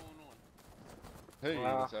 what's going on? Hey,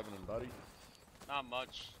 what's happening, buddy? Not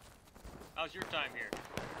much. How's your time here?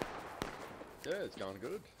 Yeah, it's going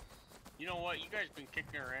good. You know what? You guys been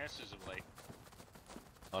kicking our asses of late.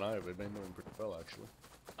 I know, we've been doing pretty well, actually.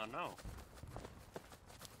 I know.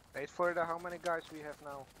 Wait for the how many guys we have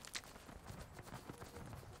now?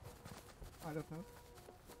 I don't know.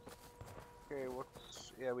 Okay,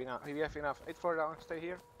 what's. Yeah, we have enough. 8 for down, stay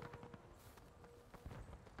here.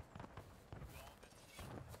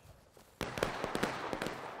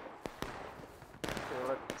 Okay,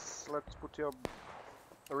 let's put your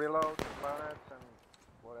reload, planets, and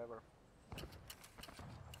whatever.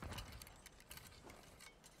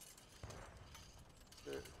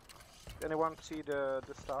 Anyone see the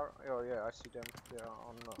star? Oh yeah, I see them. They are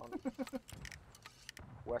on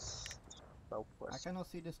west, southwest. I cannot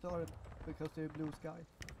see the star because they're blue sky.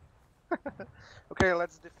 Okay,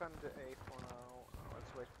 let's defend the A for now.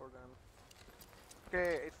 Let's wait for them.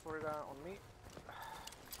 Okay, 8 for on me.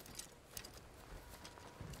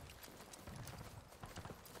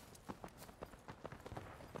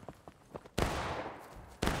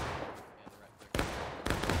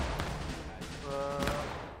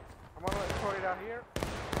 I'm on Florida here.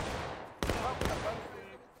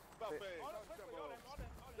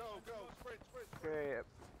 Okay,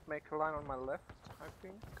 make a line on my left, I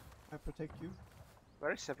think. I protect you.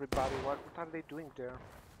 Where is everybody? What are they doing there?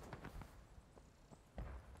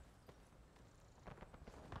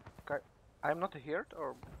 Okay, I'm not here,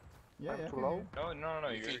 or yeah, I'm too low? No,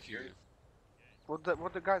 you're here. What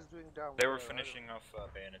the guys doing down They there? were finishing off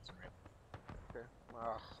bandits and rape. Okay.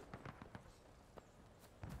 Ah.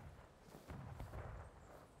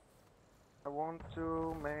 I want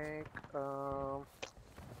to make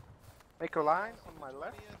a line on my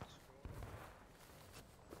left.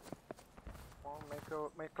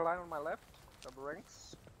 Make a line on my left. Double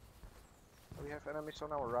ranks. We have enemies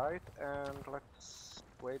on our right, and let's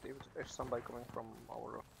wait if somebody coming from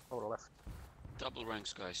our left. Double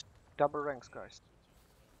ranks, guys. Double ranks, guys.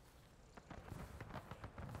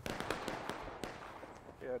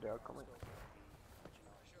 Yeah, they are coming.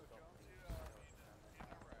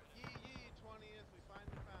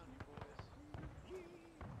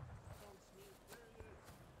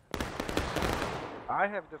 I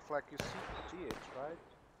have the flag, you see it, right?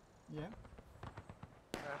 Yeah.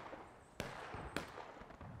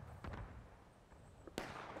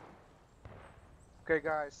 Okay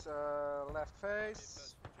guys, left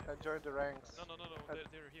face, join the ranks. No,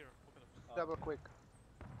 they're here. Double quick.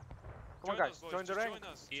 Come on Join guys, us, boys, join the just rank. join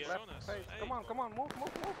us, Left join us. face, Hey, come on, move.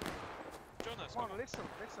 Join us, Come on, listen,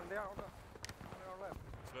 they are on our left.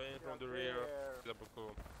 Join from the rear. Double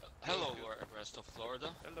cool. Hello, rest of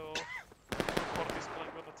Florida. Hello. Morty's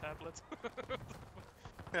playing on the tablet.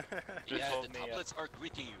 Yeah, the tablets are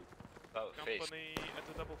greeting you. Company at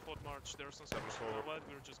the double fort march. There's no service on our right,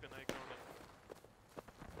 we're just gonna ignore them.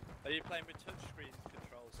 Are you playing with touchscreen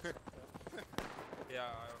controls? Yeah,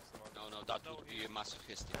 I also want. No, that would be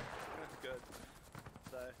masochistic. Good.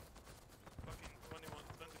 So. Fucking 21,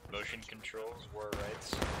 20. Motion controls, war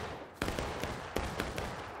rights.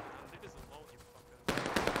 Leave us alone, you fucker.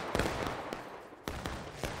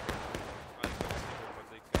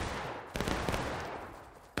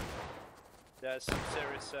 Yeah, some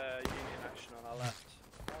serious Union action on our left.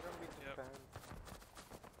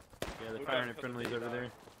 Yeah, they're firing at friendlies over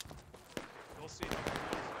there. We'll see how it goes.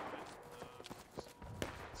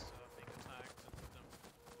 It's being attacked and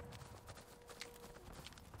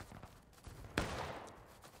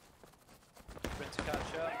Sprint to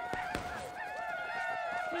catch up.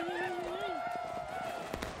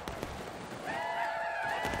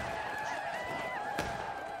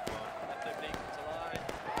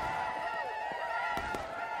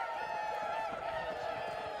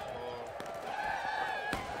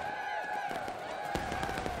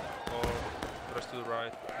 To the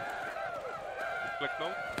right. Reflect no.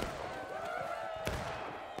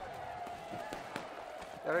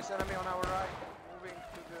 There is enemy on our right, moving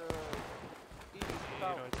to the east,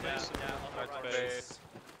 south. Yeah, on the right. Base.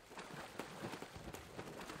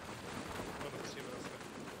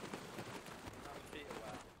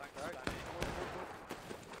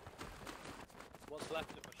 What's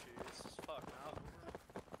left of my shoes? Fuck now.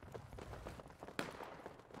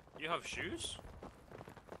 You have shoes?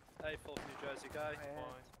 Hey, 4th New Jersey guy.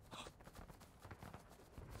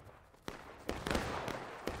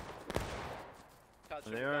 Catch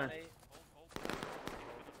There they are.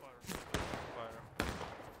 Fire.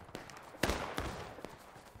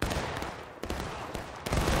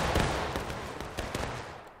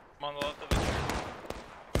 I'm on the left of it.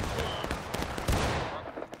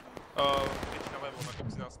 Idź na lewo, na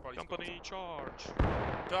kopcy nas spalić. Company charge.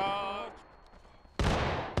 Charge!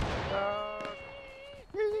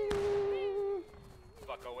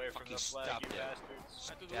 Fuck away from the flag, stop you them. bastards.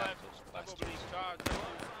 And to the left, probably charge.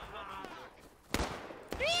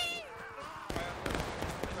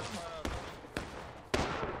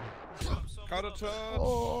 Counter charge!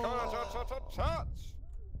 Oh. Counter charge!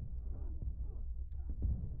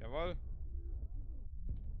 Jawohl.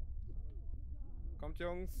 Kommt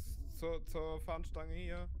Jungs zur Fahnenstange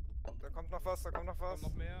hier. Da kommt noch was, Kommt noch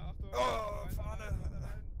mehr, Achtung. Oh, Fahne!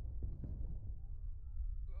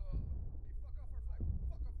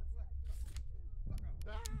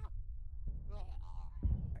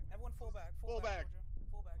 Everyone fall back. Fall back.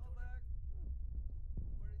 Fall back.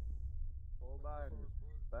 Fall back.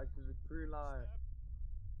 Back to the tree line.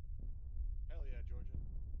 Hell yeah, Georgia.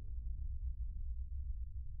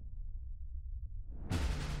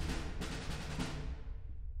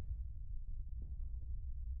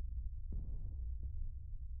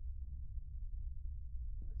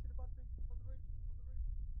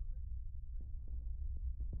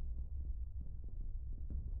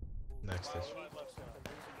 Next is.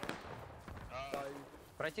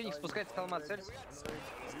 Противник спускается с холма, цель.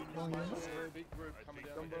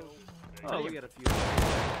 Oh, we got a few.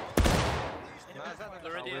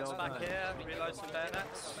 Meridian's back here, reload some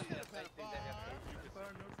bayonets.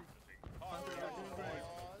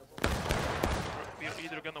 We're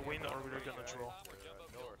either gonna win or we're gonna draw.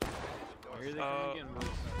 Here they come again, boys.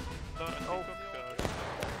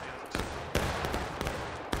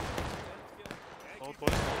 Oh,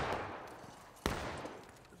 boys.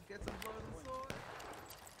 Let's get some blood and sword.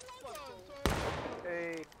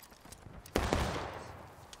 Hey.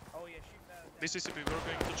 Oh yeah, shoot that. Mississippi, we're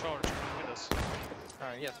going to charge. Are you with us?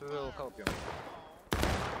 Yes, we will help you.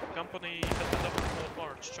 Company at the double fort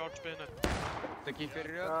march. Charge bayonet. Такие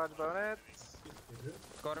вперед. Charge bayonet.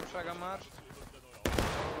 Скорым шагом марш.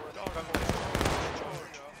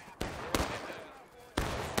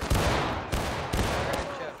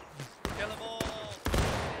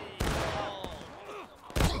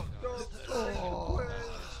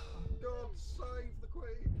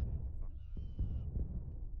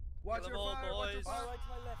 Watch your fire, boys. Fire right to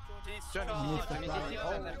my left,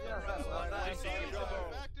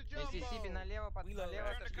 Миссисипи налево, налево,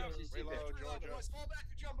 отошли Миссисипи.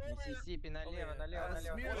 Миссисипи налево, налево,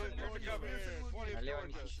 налево. Налево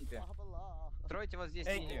Миссисипи. Стройте вот здесь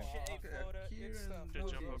линию. Здесь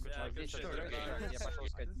стройте, я пошел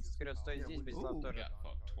сказать. Вперед, стой здесь, без лав тоже.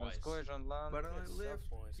 Донской, Жон Лан.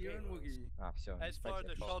 А, все.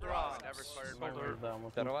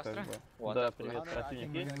 Второго астра? Да, привет,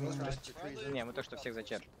 противник. Не, мы то, что всех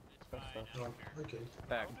зачерпим.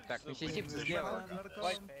 Так, Миссисипи слева.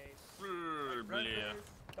 We Бля.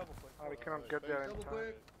 cannot get there in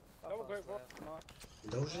time.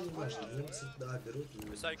 Да уже не важно, немцы, да, берут.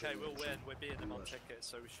 It's okay, we'll win. We're beating them on tickets,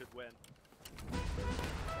 so we should win.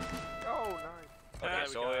 Oh, nice. Okay,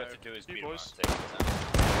 so all we have to do is beat them on tickets.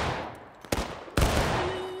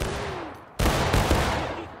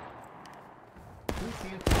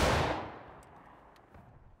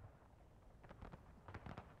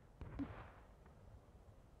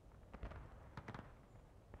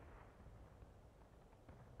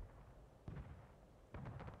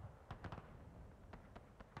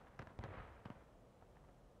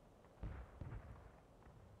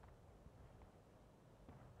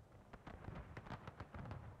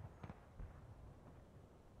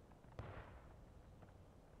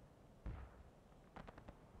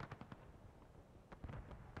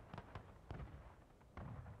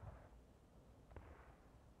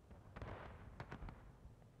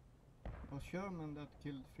 Was Sherman that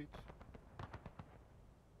killed Fitch?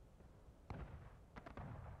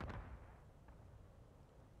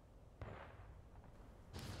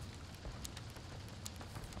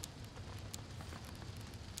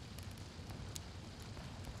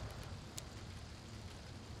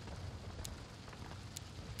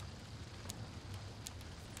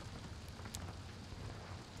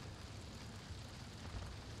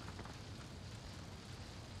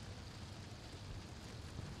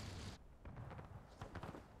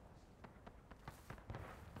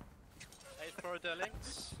 Florida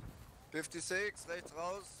links. 56, rechts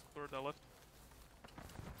raus. Florida left.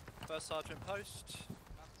 First sergeant post.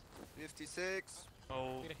 56.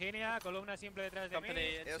 Oh. Virginia, columna simple detrás de Company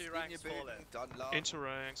mí. in two ranks falling. Dann laden. Into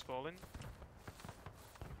ranks falling.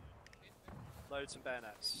 Loads and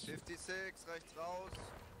bayonets. 56, rechts raus.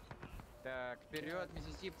 Так, вперед,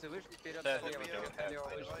 миссисипцы, вышли вперед, Да, слева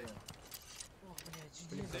вышли.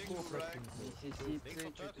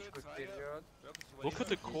 Миссисипцы, чуточку вперед. Look at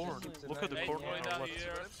the corn. Look at the corn on our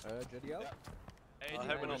left. I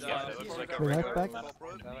hope we're not flying. It looks like a Right regular back.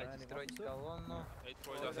 Давайте строить колонну.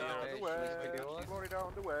 Florida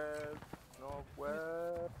on the west.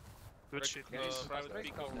 Northwest. Good shit.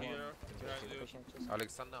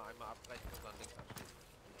 Alexander, einmal abbrechen und dann links anschließen.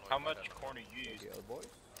 How much corn are you using?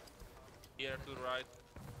 Here to the right.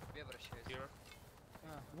 Here.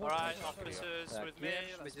 Alright, officers with me.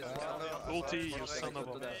 Let's go. Ulti, you son of a...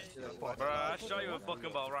 Bro, I shot you a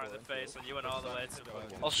fucking ball right in the face and you went all the way to...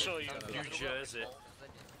 I'll show you New Jersey.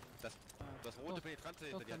 Das rote Penetrante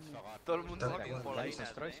hinter dir hat dich verraten. Todo el mundo fucking por ahí.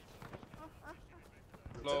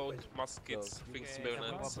 Load, muskets, things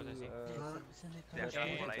bayonets.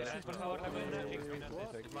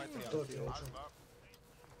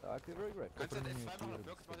 Так, и проиграть. Kannst du den S2 machen?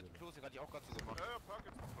 Birkes macht den Closing, hatte ich auch gerade so gemacht. Ja,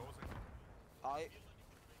 Birkes macht Closing. Hi.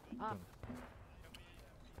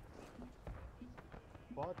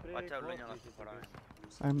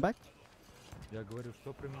 I'm back. Я говорю,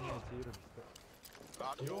 что применяете Ира?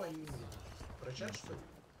 Кто они? Врача, что ли?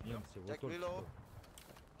 Немцы, вот Jack только Willow.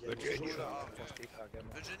 что. Virginia.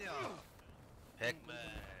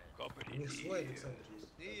 Heckman. У них свой Александр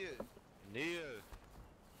есть. Neil. Neil.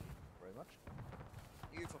 Very much.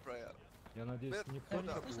 Neil for prayer. Я надеюсь, никто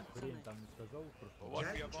никакую хрень там не сказал в прошлом.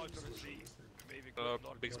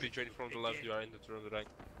 Bixby joined from the left, you are in the turn rank.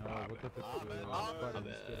 А, вот этот парень из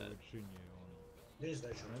первой Джинни, он... Я не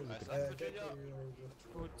знаю, что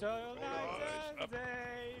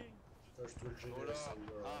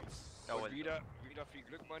Wieder viel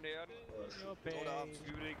Glück, meine Herren.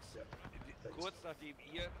 Übrigens, kurz nachdem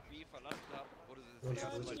ihr B verlassen habt, wurde das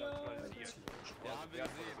erste Mal neutralisiert. Ja, haben wir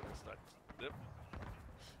gesehen.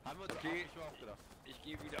 Haben wir uns okay. Auch gedacht. Ich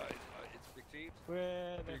gehe wieder ins Betrieb.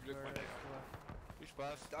 Viel Glück, meine Herren. Viel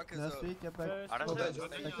Spaß. Danke, Last week, I back.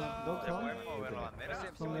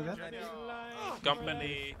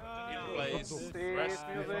 Company in place. Rest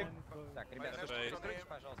music. Так, ребята, постройте,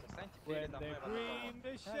 пожалуйста, встаньте передо мной.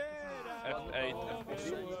 F8.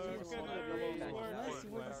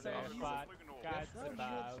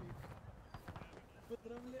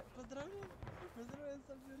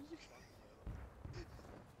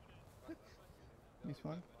 This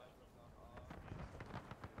one.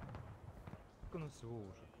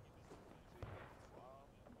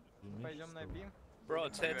 Пойдем на B. Bro,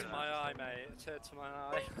 it's hit to my eye, mate. It's hit to my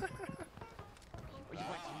eye.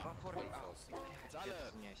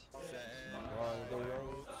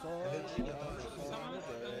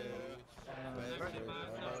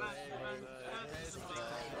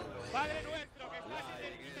 Padre nuestro que estás en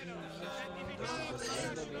el cielo, santificado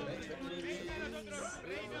sea tu nombre. Venga a nosotros tu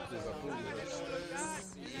reino, hágase tu voluntad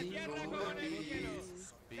en la tierra como en el cielo.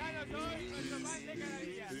 Danos hoy nuestro pan de cada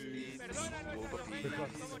día. Perdona nuestras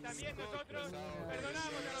ofensas como también nosotros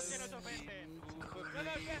perdonamos a los que nos ofenden. No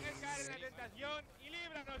nos dejes caer en la tentación y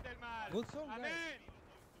líbranos del mal. Amén.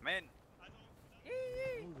 Amén.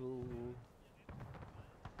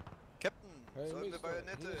 Captain, Hey, sollen wir Mister,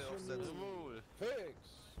 Bayonette hier ist aufsetzen? Symbol. Fix!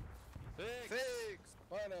 Fix!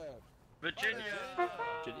 Weiter! Virginia!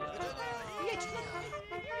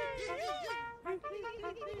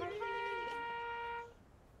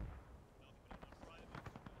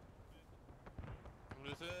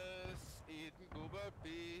 This is Eden Goober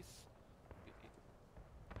Peace.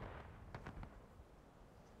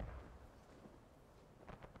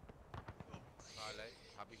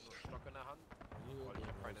 Hab ich noch Stock in der Hand? Hier, Ich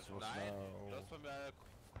hab keine was Stock. Nein, now? du hast von mir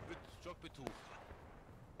Stockbetuch.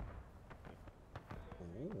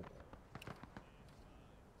 Oh.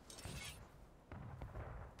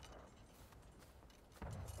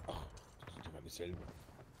 Ach, das sind immer dieselben.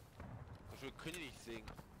 So schön können die nicht singen.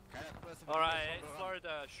 Keiner kommt erst Alright,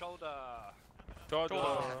 Florida, shoulder.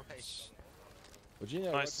 Shoulder.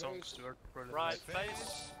 Virginia, Nice right song, face. Stuart. Right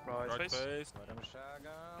face. Right face.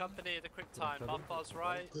 Company, the quick time. Buffers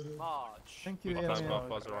right. March. Thank you, Buffers, Emil.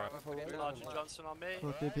 Buffers, right. Sergeant Johnson on me.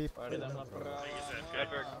 For TP.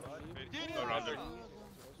 Edward. Go rounder.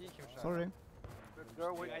 Sorry.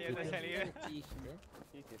 Go with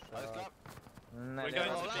Alles klar. We're going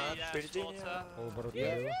to be slaughter.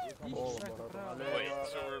 Wait,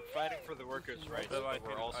 so we're fighting for the workers, right? But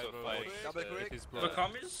we're also fighting Double quick. his The blood.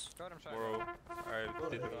 commies? Bro, I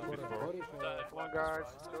did it before. Come on, guys.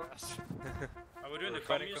 Are we doing We're the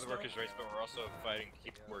fighting for commies the now? workers' rights, but we're also fighting to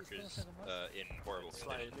keep workers in horrible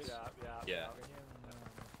Slaves, conditions. yeah.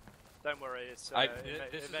 Don't worry, it's This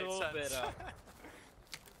it is a makes little sense. bit,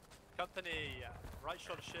 Company, right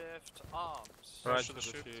shoulder shift, arms. Right to the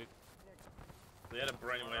shoot. They had a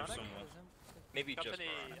brainwave somewhere. Maybe just Company,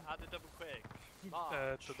 Moran. add a double quick.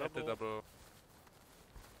 March. To double. double.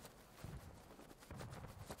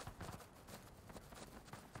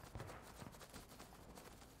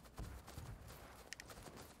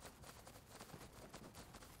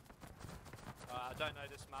 I don't know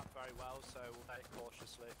this map very well, so we'll play it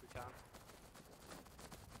cautiously if we can.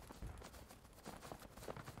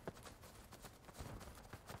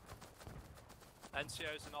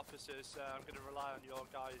 NCOs and officers, I'm going to rely on your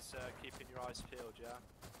guys keeping your eyes peeled, yeah?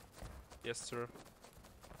 Yes, sir.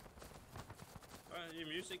 Your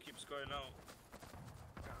music keeps going out.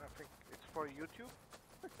 I think it's for YouTube.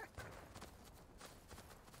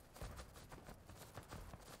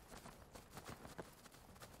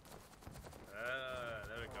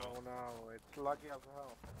 There we go. Oh no, it's lucky as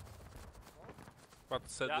hell. What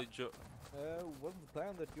said Yeah. the Joe? Wasn't the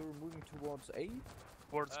plan that you were moving towards A?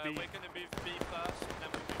 Towards B. We're going to move B first, and then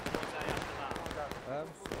we'll move towards A after that.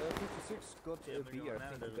 56 got B, I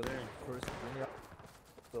think, we're going first Virginia.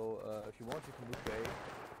 So, if you want, you can move to A.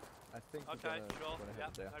 I think we're Okay, gonna, sure, gonna yeah,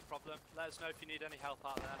 head there. no problem. Let us know if you need any help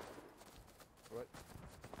out there. Right.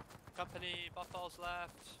 Company, Buffalo's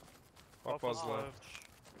left. Buffalo's March.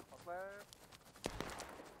 left.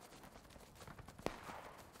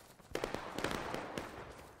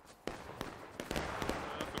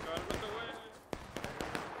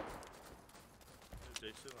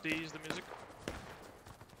 D is the music.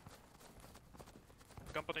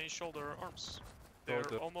 Company, shoulder, arms. They're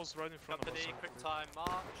Shoulder. almost right in front Company, of us. quick time,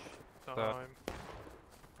 march. Time.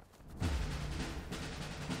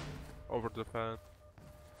 Over the fan.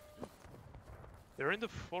 They're in the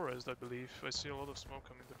forest, I believe. I see a lot of smoke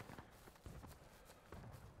coming there.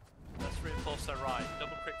 Let's reinforce their right.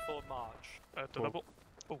 Double quick forward march. The Oh. double.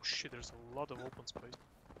 Oh shit, there's a lot of open space.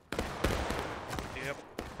 Yep.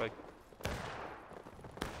 Like,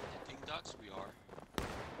 Hitting ducks we are.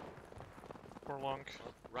 For long.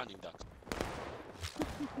 Well, running ducks.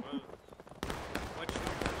 Which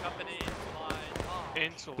company into line march.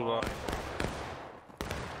 Into To line.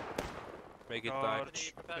 make it God. die.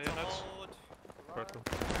 Company, prepare to Bayonets. hold. Purple.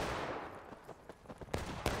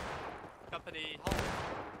 Company, hold.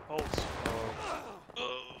 Holds.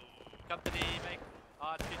 Company, make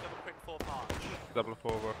archery double quick forward march. Double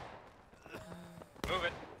forward. Move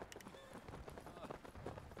it.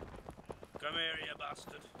 Come here, you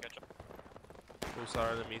bastard. Catch up. Those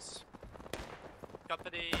are enemies.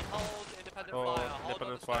 Company, hold independent Hold fire. Hold on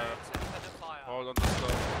the independent fire. slopes, independent fire. Hold on the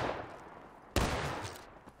slope.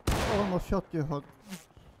 Almost shot you, Hod.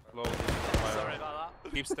 Low independent fire. Sorry about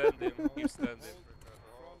that. Keep standing, keep standing.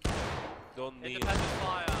 Don't need. Independent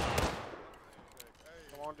fire.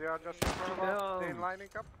 Come on, they are just in front of us. They're lining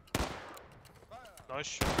up. Nice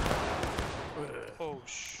shot. Oh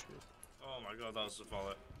shit. Oh my god, that was a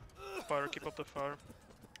volley. Fire, keep up the fire.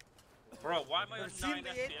 Bro, why am I on 9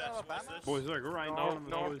 FPS? What's this? Boys, look, right now.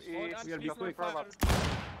 Northeast, We gotta be just in quick. front of us.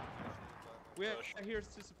 We're here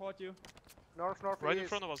to support you. Northeast. Right in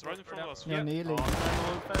front of us, right in front of us. You're kneeling.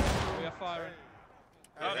 We are firing.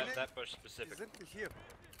 That push specific.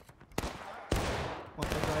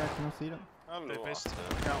 Whatever, I cannot see them. They missed.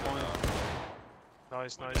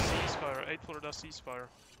 Nice, nice. Ceasefire. 8 Florida ceasefire.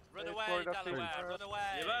 Run away, Delaware, run away.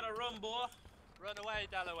 You better run, boy. Run away,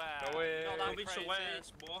 Delaware. Go away. Not that Don't beat your crazy.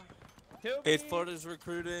 ass, boy. 8 Florida's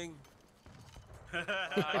recruiting.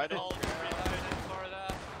 I don't. Reloading,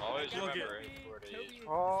 Florida. Always Look remember it. it.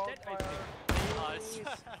 Oh, Nice.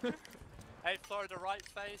 8 Florida right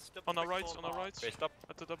face. Double On our quick right, forward on our march. right. Faced up.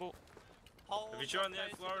 At the double. Hold If you join the face,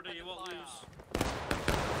 8 Florida, you won't lose.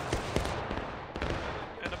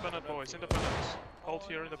 Independent boys, independent. Hold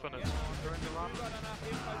here, independent.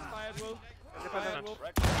 Independent.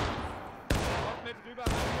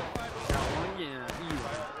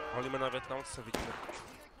 Hol ihn mal nach Wetten aus, wie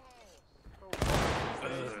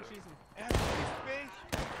Er schießt mich!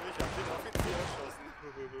 Ich hab den Offizier erschossen.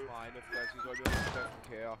 Meine Fresse, wie soll der uns treffen,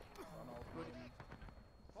 Kerl?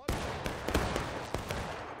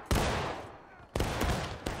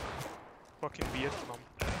 Fucking Vietnam.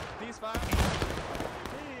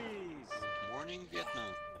 Morning,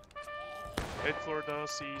 Vietnam. 8 Florida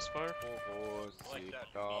ceasefire.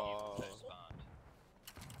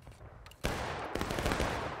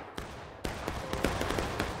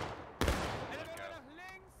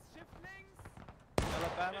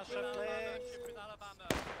 Alabama, shift links. Shift with Alabama.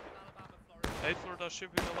 Alabama, Florida. 8 Florida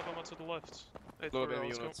shipping Alabama to the left. 8 Low Florida, them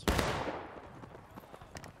let's go. units.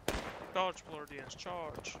 Charge, Floridians,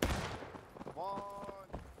 charge. Come on!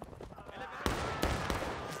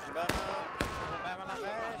 Alabama nach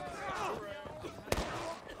rechts.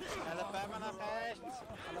 Alabama nach rechts.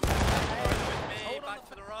 Alabama with me, back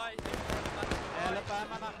to the right.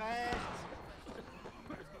 Alabama nach rechts.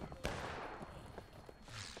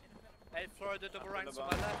 8 Florida double ranks on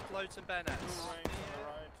my left, loads and bayonets.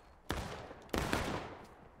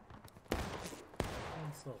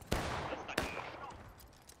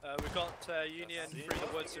 We've got Union through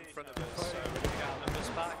the woods in front of us, so we're going to get our numbers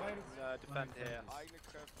back and defend here. Eigene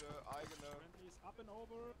Kräfte, eigene. Up and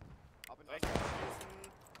over. Ab und rechts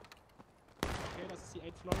schießen. Okay, das ist die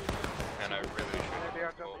 8 Florida. And I really should. They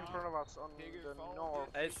are just in front of us on the north.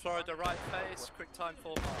 8 Florida right face, quick time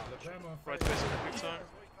for march. Right face at the quick time.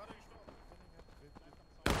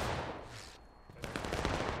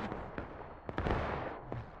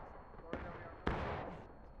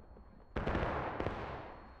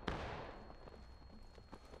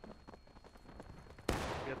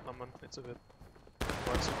 Vietnam, man. It's a bit.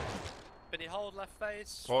 Company hold left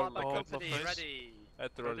face, Hold back left company, face. ready.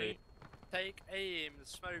 At the ready. Take aim,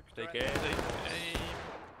 smoke Take directly. aim. Aim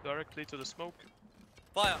directly to the smoke.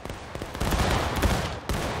 Fire!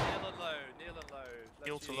 Kneel and low, kneel and low. Let's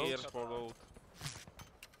Kneel to use low. Here cover. for load.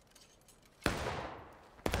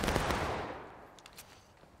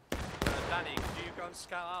 Danny, could you go and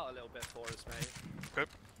scout out a little bit for us, mate? Okay.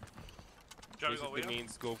 Johnny got Basically wheel.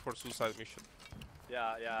 means go for suicide mission.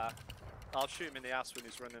 Yeah, yeah. I'll shoot him in the ass when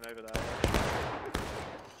he's running over there.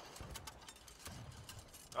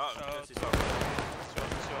 Oh, Uh, this is to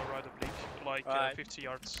our right oblique, like Right. 50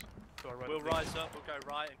 yards to our right We'll oblique. rise up, we'll go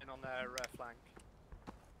right in on their flank.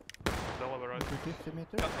 Delaware right. 50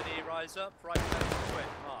 meters. Company, rise up, right face, quick,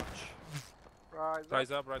 march.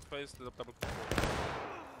 Rise up, right face, double.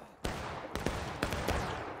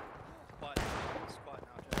 Quiet now, it's quiet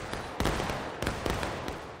now, James.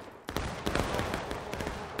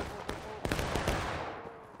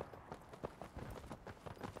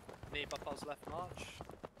 Knee Papa's left march,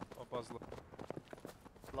 Puzzle.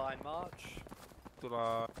 line march. To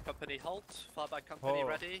la. Company halt, far back company Hold.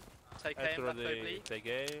 ready. Take At aim, left ready. oblique. Take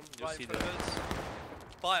aim. You Right see in the. front of us.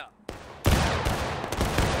 Fire!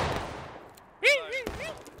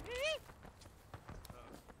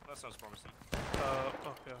 That sounds promising. Oh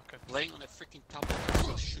yeah, okay. Laying on a freaking tablet,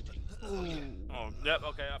 still shooting. Oh, yep,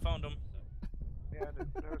 okay, I found him. Yeah,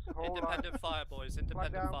 there's a whole lot. Independent fire, boys,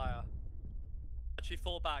 independent down. fire. Actually,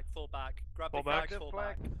 fall back, fall back. Grab Fall the back. flag, fall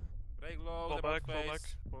back. Break low, Fall the back, back fall face.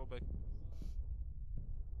 back. Fall back.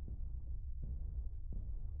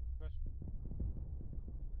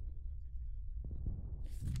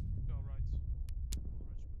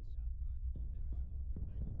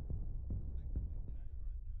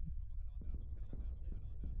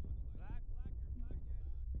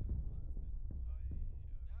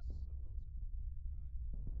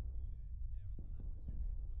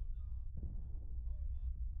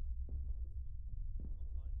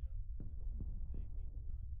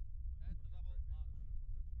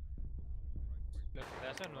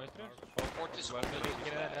 Report this one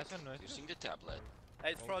using the tablet.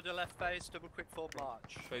 8 for the left face, double quick forward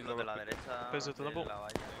march. Phase Phase at the double.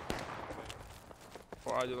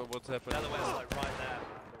 Or I don't know what's happening. Delaware is like right there.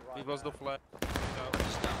 It was the flag.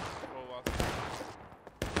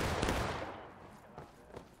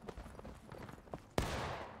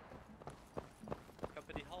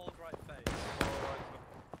 Company hold right face.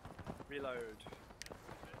 Reload.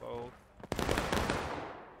 Hold.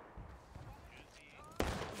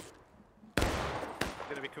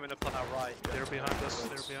 Gonna be coming up on our right. They're behind us.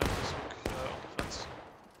 They're behind us. Look on the fence.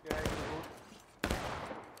 Yeah, in the wood.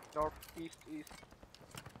 North, east, east.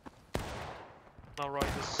 Now right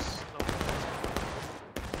is no.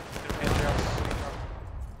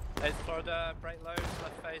 It's for the break loads,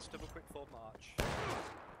 left face, double quick forward march.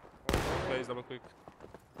 Phase double quick.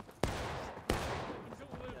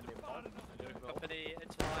 Company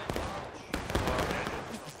into line march.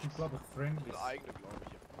 Ich glaube friendly. Das eigene, glaube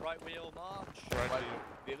ich. Right wheel march. Right wheel.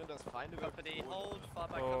 Während das Feinde Company hold, far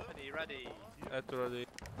back company ready. At ready.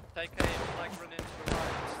 Take aim, flag run into the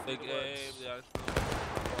right. Take aim, yeah.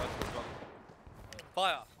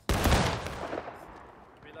 Fire!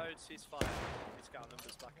 Reload, ceasefire. He's got our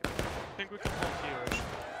numbers back. I think we can hold here. Yeah, we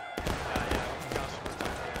can get our numbers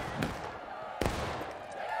back here.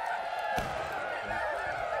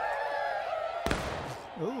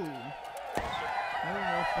 Ooh. Coming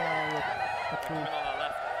on our left, I think.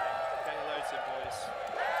 Get your loads in, boys.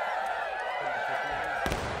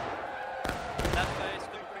 Left face,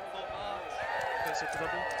 double quick forward march. Phase at the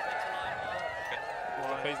double. Into line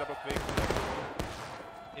march. Phase double quick.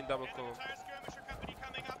 In double column. Skirmisher company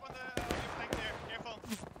coming up on the flank there. Careful.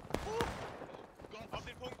 Auf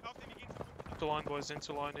den Punkt, wir gehen zum Punkt. Into line, boys.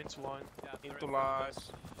 Into line. Into line. Yeah, Into line.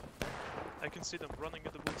 I can see them running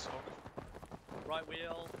at the woodstock. Right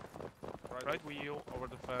wheel. Right wheel. Over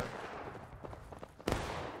the fan.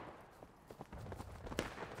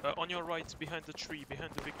 On your right, behind the tree,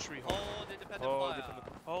 behind the big tree. Hold independent fire.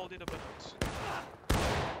 Hold independent.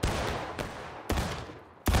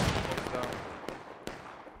 Down.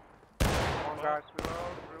 Come on, guys,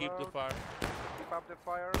 reload. Keep the fire. Keep up the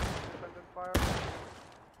fire. Independent fire.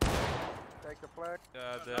 Take the flag.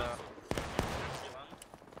 Yeah, they're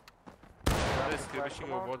skirmishing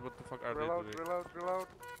or what the fuck are they doing? Reload. Run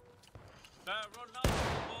now,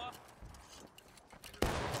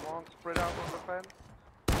 Come on, spread out on the fence.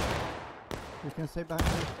 You can stay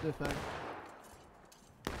behind the flag.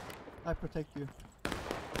 I protect you.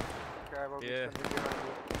 Okay, well, Yeah. we can be behind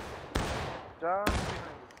you. Down behind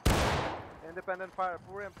you. Independent fire.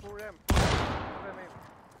 Pour him in.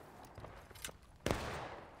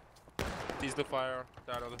 Seize the fire.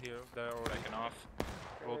 They're over here. They're already Backing off.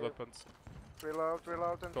 all weapons. Reload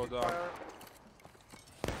and Go keep down. fire.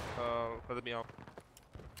 Let me out.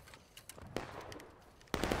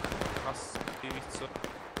 Us, nicht so.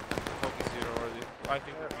 Focus here already. I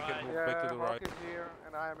think we can move back to the right. Hawk is here,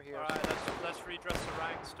 and I am here. Alright, let's redress the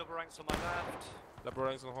ranks. Double ranks on my left. Double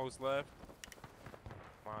ranks on Hawk's left.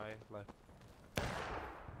 My left.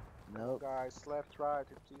 Nope. Guys, left, right,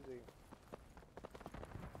 it's easy.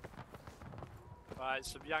 Alright,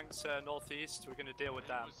 some Yanks northeast. We're gonna deal with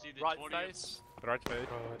them. Right face. Right face.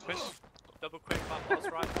 Double quick, back pass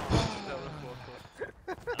right.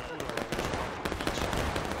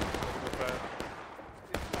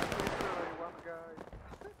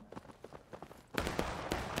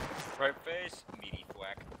 Right face, meaty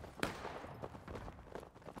thwack.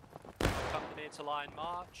 Company to line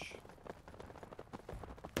march.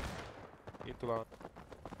 Into line.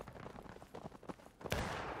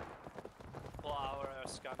 For our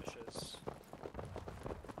skirmishers.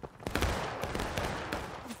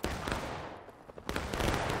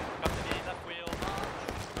 Company left wheel march.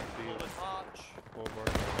 Forward march.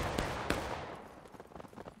 Forward.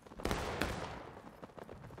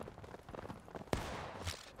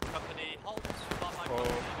 Company halt. Far my company,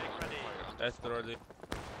 make ready. That's ready.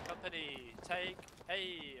 Company take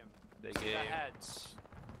aim. They to the aim. heads.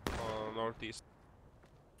 Northeast.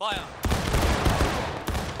 Fire!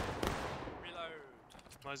 Reload.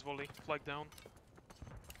 Nice volley. Flag down.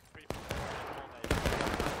 3,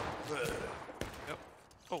 4, Yep.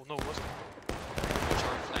 Oh no, wasn't. Watch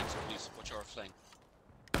our flanks, please. Watch our flank.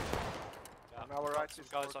 yeah. On our right Some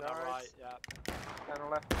is guys our on our right, yeah. And on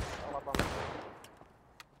left is Alabama.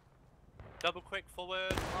 Double quick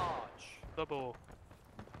forward, march. Double.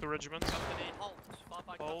 The regiment. Company halt. Far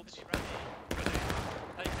by Halt. company ready. Ready.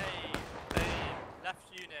 Take aim. Aim. Left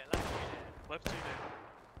unit. Left unit.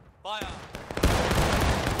 Fire.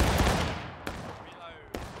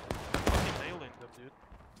 Reload. Fucking nailing them, dude.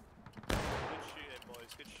 Good shooting,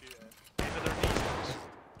 boys. Good shooting. Aim at their knees, boys.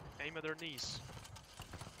 Aim at their knees.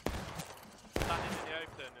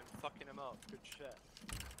 fucking him up. Good shit.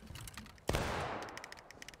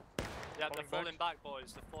 Yeah, they're falling back,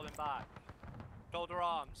 boys. They're falling back. Shoulder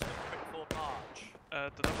arms. Quick forward march.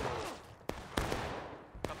 The double.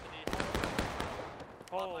 Company.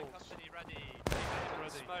 Hold. Company ready. Take aim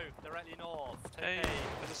at the smoke directly north. Take aim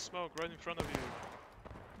at the smoke right in front of you.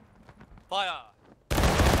 Fire.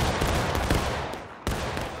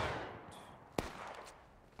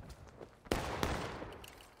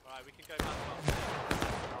 Right, we can go back up.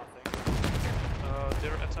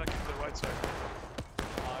 They're attacking the right side.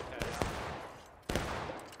 Okay,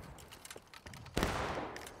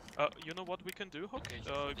 yeah. You know what we can do, Hawk?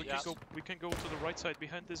 We can go to the right side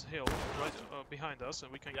behind this hill, right behind us,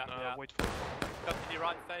 and we can wait for. Company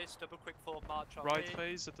right face, double quick forward march on Right me.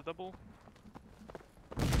 phase at the double.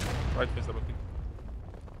 Right phase double quick.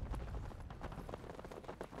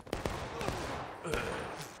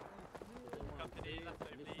 Company left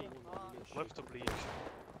oblique march. Left oblique.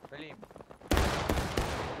 Блин.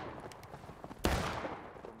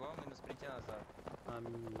 Кругом минус прийти назад.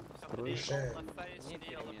 Company hold left face,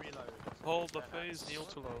 kneel and reload. Hold the phase, kneel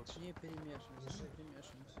to load. Не перемешиваемся, не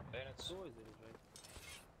перемешиваемся. Стой заряжай.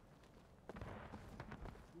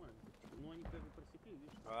 Ну они как бы просекли,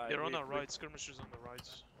 видишь? They're on our right, skirmishers on the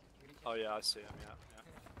right. Oh yeah, I see him, yeah.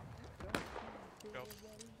 Go.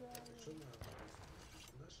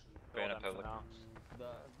 Going up public.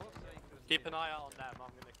 Keep an eye out on them,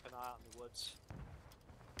 I'm gonna keep an eye out in the woods.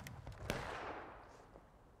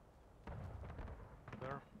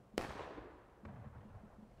 There.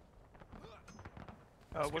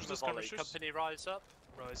 Where's the volley. skirmishers? Company rise up.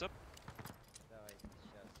 Rise up. Давайте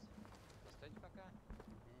сейчас. Постойте пока.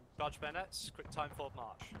 Charge bayonets, quick time forward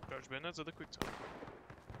march. Charge bayonets at the quick time.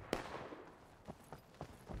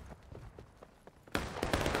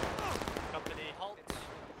 Company halt.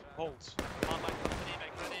 Halt. Marmite company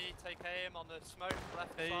make ready, take aim on the smoke,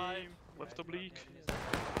 left side. Aim, left oblique.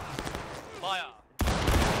 Fire!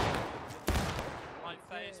 Right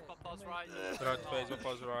face, Papa's right. Right phase,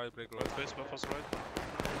 Papa's right, break Right face, Papa's right.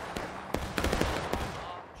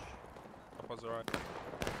 Papa's right.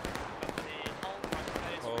 Company halt, right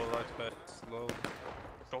face. Oh, right phase, slow.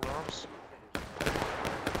 Shoulder arms.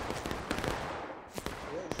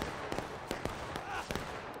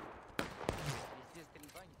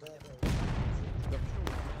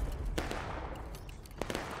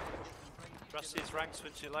 Press these ranks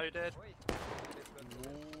once you're loaded.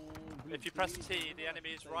 If you press T, the enemy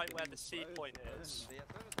is right where the C point is.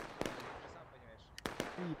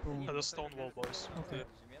 At the stone wall, boys. Okay.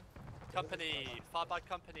 Company, far by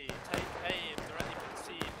company, take aim directly from the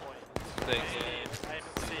C point. Take aim at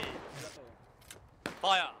C.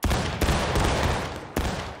 Fire!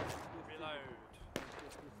 Reload.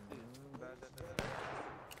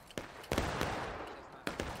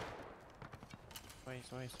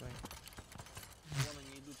 Стой. Вон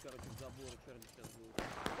они идут, короче, к забору, черный сейчас будет.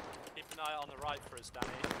 Keep an eye on the right for us,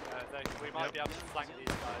 Danny. We might be able to flank these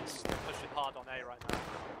guys. They're pushing hard on A right now.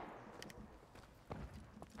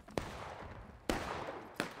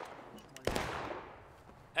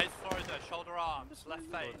 Eighth Florida, shoulder arms, left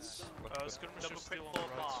face. Skirmishers still on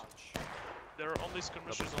forward the right. march. There are only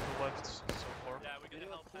skirmishers on the left so far. Yeah, we're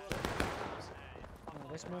gonna help them.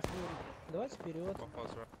 Восьмой флюр. Давайте вперед.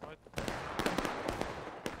 Papa's right.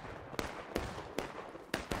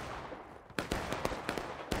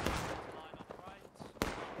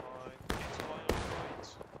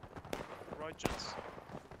 Right, gents.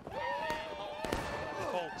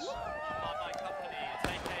 Halt. Far by company,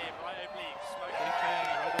 take aim, right oblique, smoke. Take aim,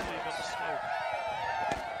 right oblique on the smoke.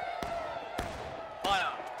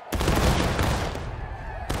 Fire!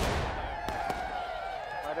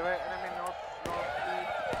 By the way, enemy north, northeast.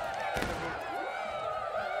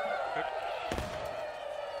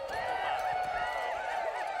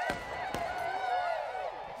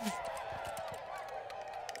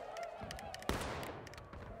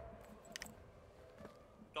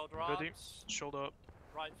 Shoulder Ready. arms, Shoulder up.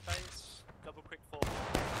 right face, double quick forward.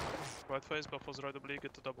 Right face, Buffalo's right oblique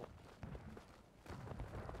at the double.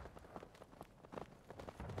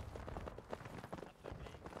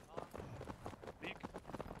 Oblique.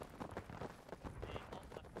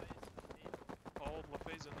 Hold, left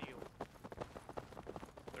face and kneel.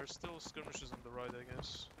 There's still skirmishes on the right, I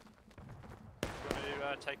guess. You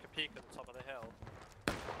want to take a peek at the top of the hill?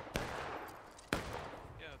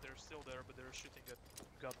 Yeah, they're still there, but they're shooting at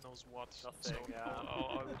God knows what. Nothing, so yeah.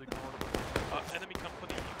 I would ignore them. Enemy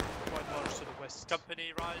company quite large to the west.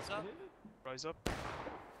 Company rise up. Rise up.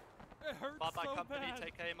 Far by company,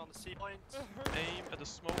 take aim on the C point. Aim at the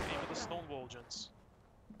smoke, aim at the stone wall, gents.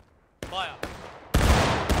 Fire!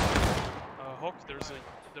 Hawk, there's a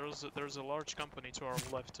there's a large company to our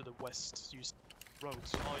left to the west. Use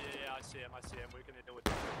roads. Oh yeah, I see him. We're gonna deal with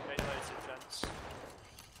them. Okay, later, gents.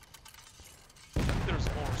 There's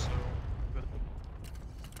more, so good.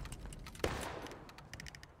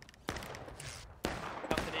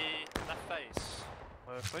 Company left face.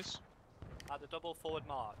 Left face. At the double forward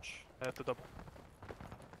march. At the double.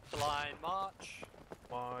 Line march.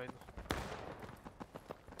 Line.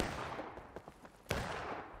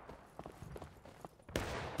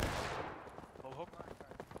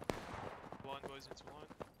 Line boys into line.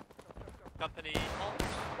 Company halt.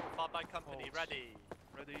 Far by company Halt. ready.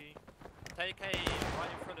 Ready. Take aim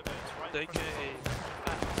right in front of us. Right Take in front aim.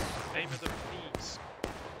 of us. Aim at the knees.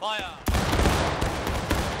 Fire.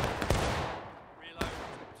 Reload.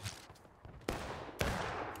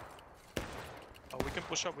 Oh, we can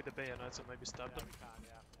push up with the bayonets and maybe stab them. We can,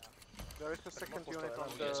 yeah. There is a second unit on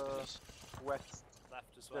the west.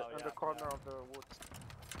 Left as well, On the corner of the woods.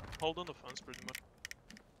 Hold on the fence pretty much.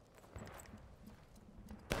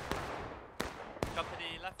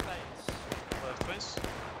 Company left face. Left face.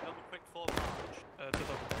 Double quick forward march. The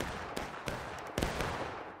double.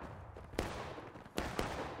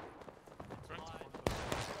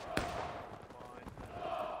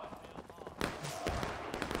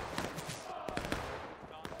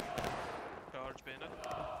 Charge bayonet.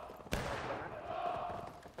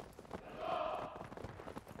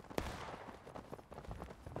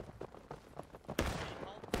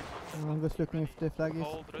 I'm just looking if the flag is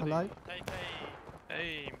Hold ready. alive. Take aim.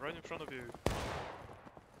 Aim right in front of you.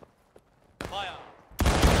 Fire.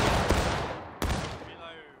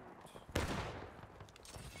 Reload.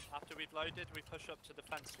 After we've loaded, we push up to the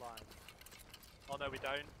fence line. Oh no, we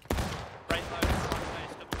don't. Break load. Right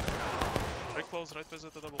face, double quick. Very close, right face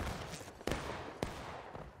at the double.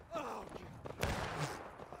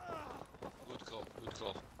 Good call, good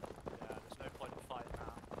call. Yeah, there's no point in fighting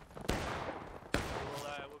now.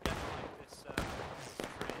 We'll get like this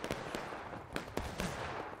tree.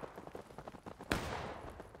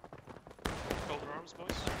 Shoulder arms,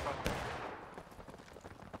 boys.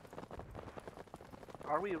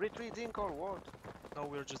 Are we retreating or what? No,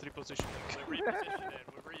 we're just repositioning. We're repositioning.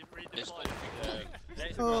 We're redeploying.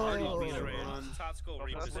 Tactical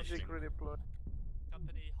Strategic repositioning. redeploy.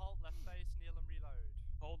 Company halt left face, kneel and reload.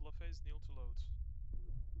 Hold left face, kneel to load.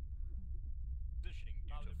 Positioning due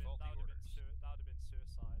That to would have faulty orders. been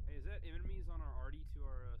suicide. Hey, is that enemies on our RD to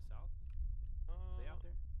our south? Are they out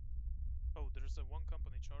there? Oh, there's one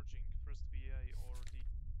company charging first VA or the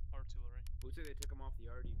artillery. Who said they took them off the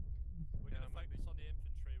RD? We're gonna focus on the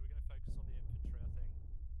infantry. I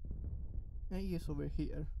think. A is over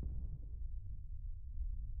here.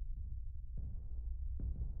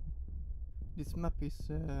 This map is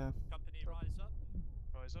Company rise up.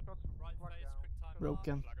 Rise up. Right face, quick time.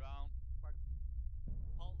 broken Flag down.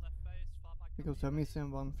 Halt left face, far back. because I'm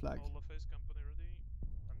missing one flag. Hold left face, company ready.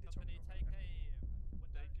 Company take aim.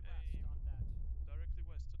 Take aim. Directly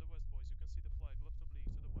west, to the west, boys. You can see the flag, left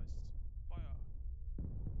oblique, to the west. Fire.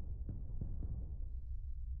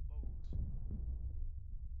 Load.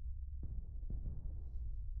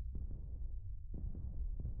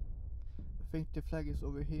 I think the flag is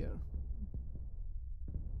over here.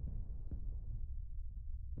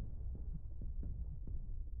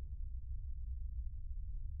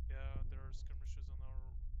 Yeah, there are skirmishes on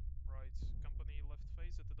our right. Company left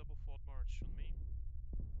face at the double forward march on me.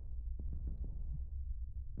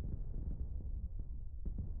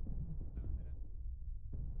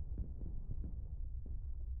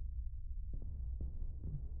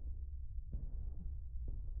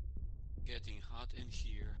 Getting hot in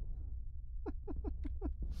here.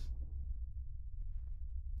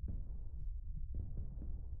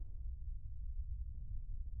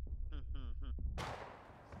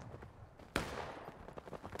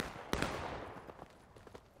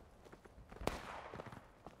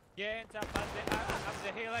 Get up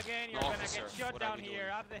the hill again, you're No, gonna officer, get shot what are down we here,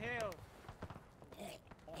 doing? up the hill.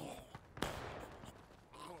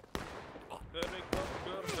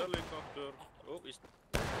 Helicopter. Oh, it's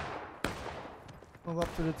Move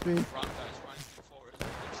up to the tree. Run, guys, run to the forest.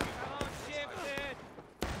 Come on, shift it!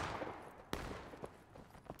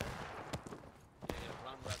 Yeah,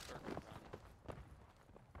 run, Raptor,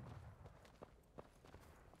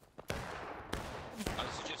 run.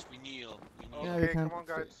 I suggest we kneel. Yeah, Okay, we can. come on,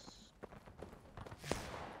 guys.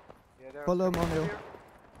 Yeah, there are Follow skirmishers Manuel. here.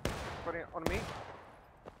 Putting on me.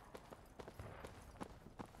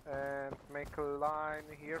 And make a line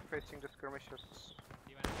here facing the skirmishers.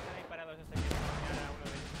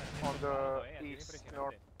 On the east,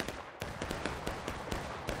 north.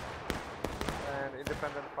 And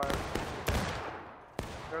independent fire.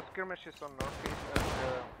 There are skirmishes on northeast and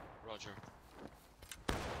Roger.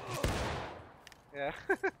 yeah.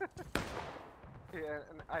 Yeah,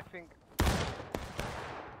 and I think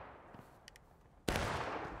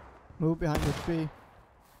Move behind the tree.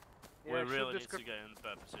 We really need to get in a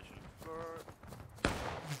better position.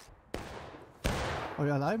 Are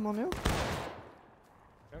you alive, Monio?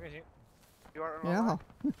 Okay. You are Yeah. alive?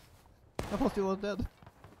 I thought you were dead.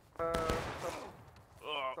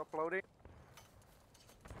 Stop loading.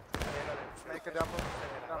 Make a double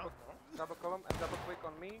column and double click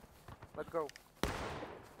on me. Let's go.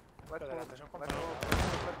 Let's move.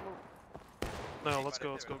 Let's move. No, let's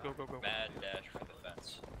go, go. Mad dash for the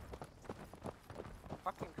fence.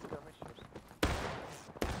 Fucking skirmishers.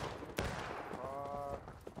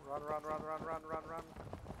 Run.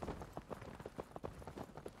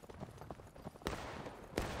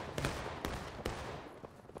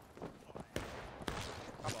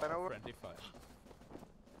 Up and over. Friendly fire.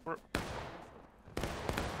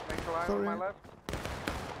 Make a line on my left.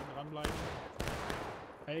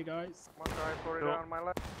 Hey guys. One guy, Florida on my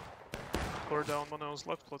left. Florida on Mono's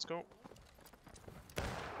left, let's go.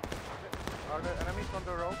 Are there enemies on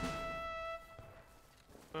the road?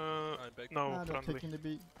 No, they're friendly. taking the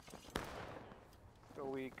beat. So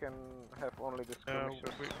we can have only the skirmishers.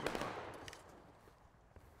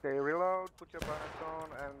 Okay, reload, put your banners on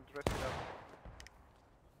and rest it up.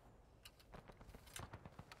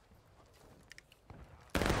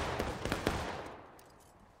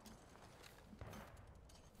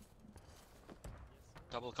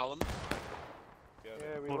 Double column. Yeah,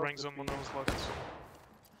 Full ranks on Mono's left.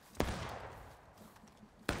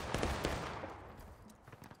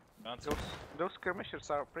 Those skirmishers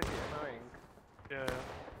are pretty annoying. Yeah.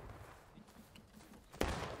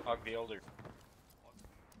 Hog the older.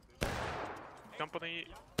 Company.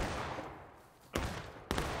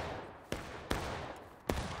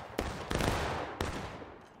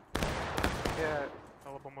 Yeah.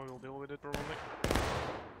 Alabama will deal with it probably.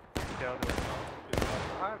 Yeah,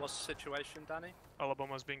 What's the situation, Danny?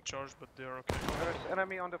 Alabama's being charged, but they're okay. There's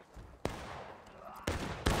enemy on the.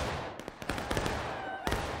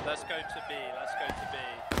 Let's go to B, let's go to B.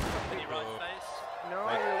 Company right face. No,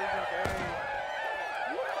 you're leaving A.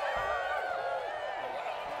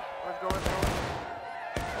 Let's go.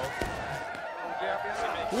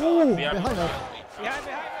 Ooh, behind us. Behind.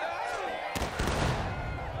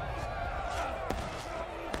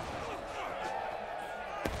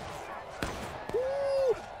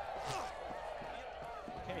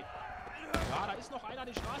 Okay. Ja, da ist noch einer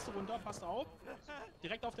die Straße runter, passt auf.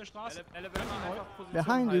 Direkt auf der Straße.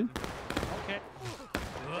 Behind you. Okay.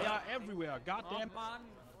 They are everywhere, goddamn.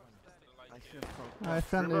 I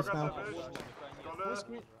friendlies now.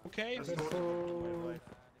 Okay.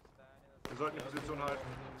 Wir sollten die Position halten.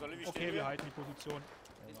 Okay, wir halten die Position.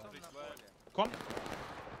 Komm.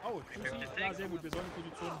 Oh, ja, sehr gut. Wir sollen die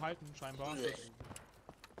Position halten, scheinbar.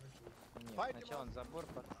 Сначала забор,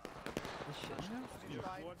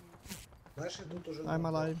 I'm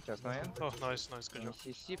alive. Сейчас, наверное. Oh, nice, good job.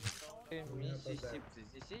 Миссисипи.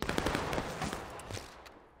 Здесь есть?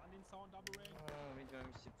 Видимо,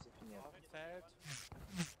 Миссисипи нет.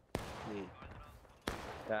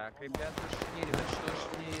 Так, ребята, шли,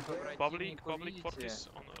 Public forties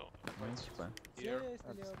on here.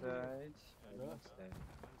 Отставить.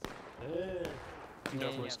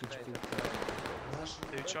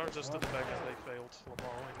 They charged us to the back and they failed.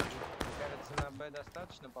 Кажется, на Б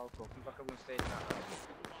достаточно полков, мы пока будем стоять на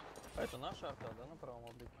А. Это наша арта, да, на правом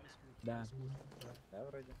облике? Да. Да,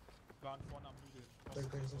 вроде.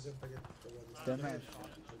 Только не совсем понятно, кто Да наш.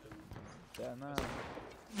 Да наш.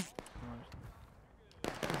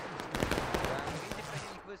 Видите,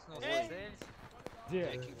 противник высунулся цель. Где?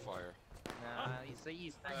 Taking fire. We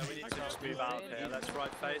need to just move out here. Let's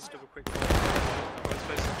right face, double quick forward. Right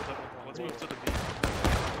face to the double. Let's move to the B.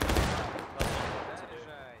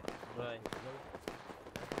 Right.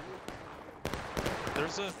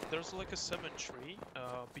 There's like a cemetery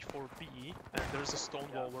before B, and there's a stone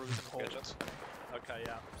wall where we can hold it. Okay,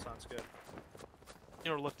 yeah, sounds good.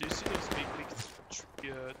 Your left, do you see those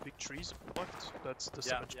big trees left? That's the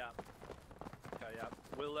cemetery. Yeah. Okay, yeah.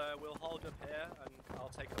 We'll hold up here, and I'll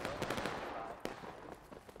take a look.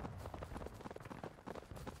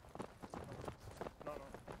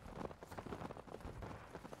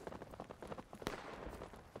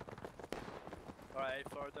 Alright,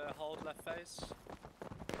 for the hold left face.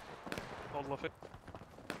 Hold left it.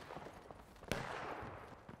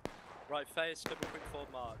 Right face, double quick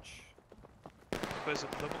forward march. Face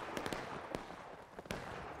at double.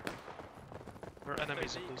 There are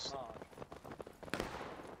enemies on this.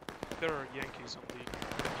 There are Yankees on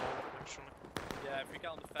the wall, actually. Yeah, if we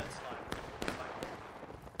get on the fence line.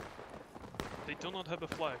 They do not have a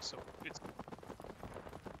flag, so it's...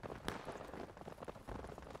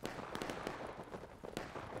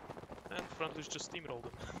 And friendly's just steamrolled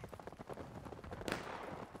them.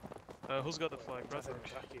 Who's got the flag? Bradford?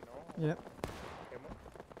 Yep.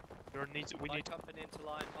 We need company into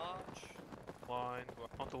line march. line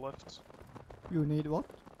on the left. You need what?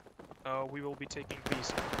 We will be taking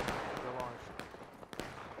B's alive.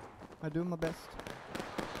 I do my best.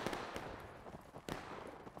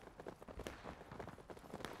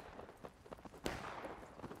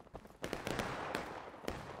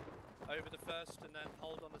 Over the first and then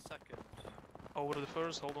hold on the second. Over the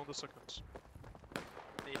first, hold on the second.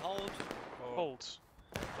 The hold. Hold.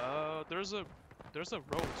 There's a road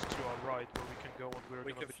to our right where we can go and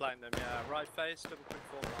we can flank them, yeah. Right face, double quick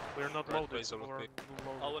forward. We're not Right loaded, face, so double we're quick.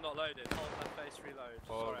 loaded. Oh, we're not loaded. Hold left face, reload.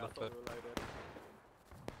 Sorry, I thought we were loaded.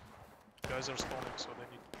 Guys are spawning, so they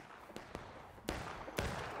need...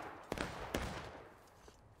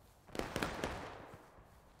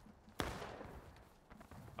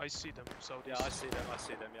 I see them, so yeah, I see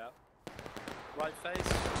them, yeah. Right face,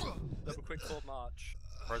 double quick forward march.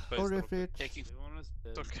 Right face, Sorry, double quick. Fitch.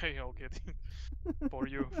 It's okay, I'll get in. For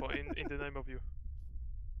you, in the name of you.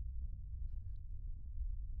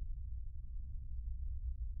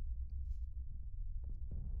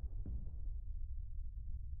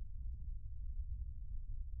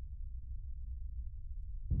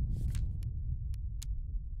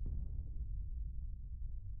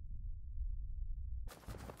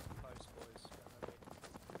 Close, boys, get ready.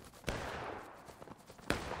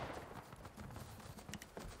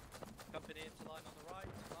 Company into line on the right,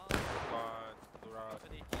 march. Line to the right.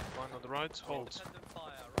 Company Line on the right, hold. independent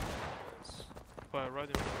fire, right, boys. Fire right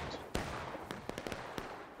in front.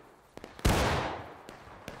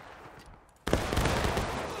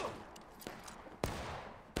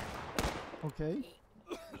 Okay.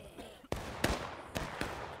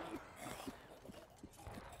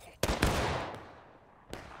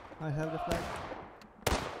 I have the flag.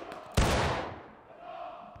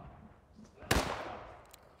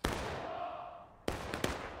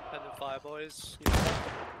 Independent fire, boys.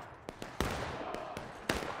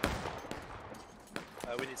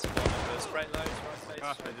 We need some more numbers. Great loads, right face.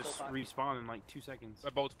 Gosh, right, they just pull back. respawn in like 2 seconds.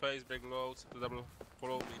 About face, big loads, the double.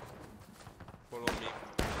 Follow me. Follow me.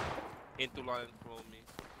 Into line, follow me.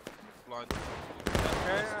 Line.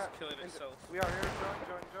 Okay, It's killing itself. we are here,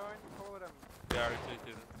 join, follow them. We are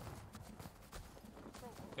retreating.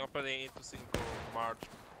 Company into single march.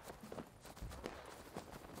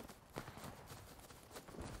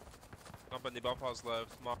 Company buffers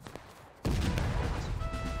left, march.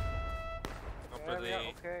 Yeah, Company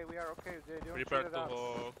we are okay, they don't prepare shoot to at us.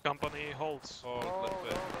 hold. Company holds. Hold left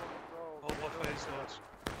face. Hold left face, load.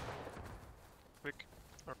 Quick.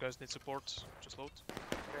 Our guys need support. Just load.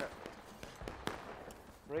 Yeah.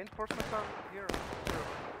 Reinforcements are here.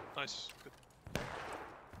 Nice. Good.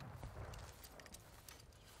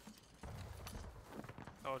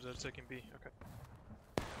 Oh, they're taking B. Okay.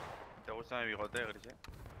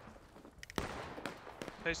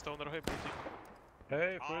 Hey, Stoner. Hey, BT.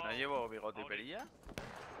 Hey,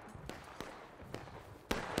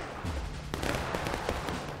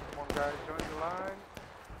 One guy join the line.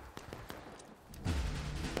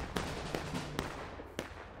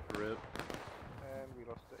 Rip. And we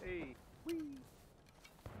lost the A.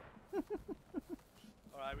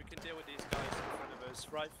 Alright, we can deal with these guys in front of us.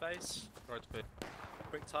 Right face, Right face.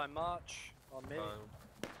 quick time march on me.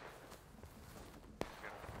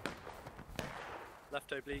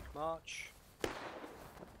 Left oblique march.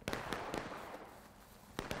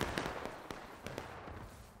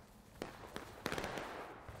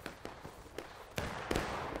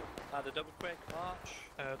 And a double quick march.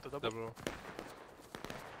 The double. Double.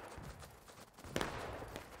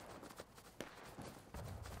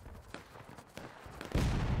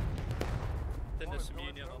 Then there's some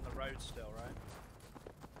union on the road still, right?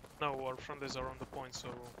 No, our friendlies are on the point, so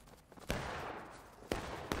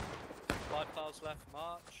 5 files left,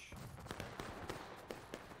 march.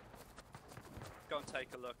 Go and take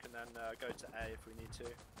a look and then go to A if we need to.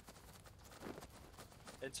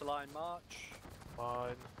 Into line march.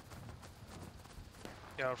 line.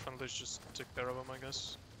 Yeah, our friendlies just took care of them, I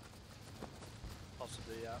guess.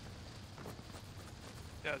 Possibly, yeah.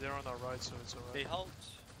 Yeah, they're on our right, so it's alright. The halt.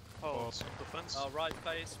 Oh, it's on the fence. Oh, right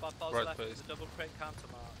face, 5 files Right left face. with a double quick counter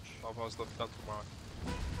march. Buffers left, down to march.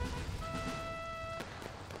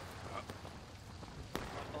 5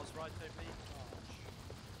 files right oblique march.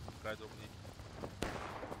 Right oblique.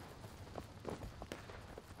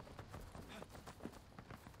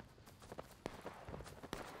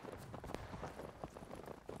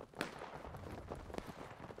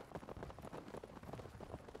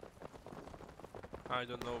 I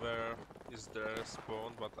don't know where is their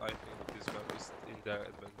spawn, but I think this map is in their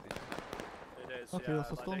advantage. It is, Okay, yeah,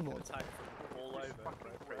 that's a like stone they can wall. attack from all over.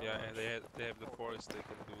 pretty Yeah, much. and they have the forest, they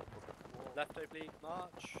can do it. Left oblique,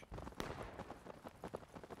 march.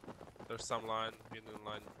 There's some line, Union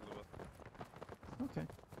line in front of it. Okay.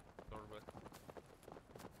 Norway.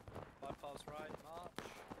 Bypass right,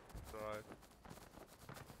 march. Right.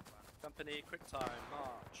 Company, quick time,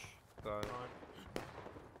 march. Time.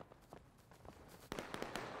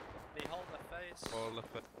 They hold their face. All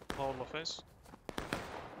left it. Hold the face.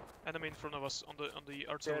 Enemy in front of us on the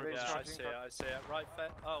artillery. Yeah, I see it, I see it. Right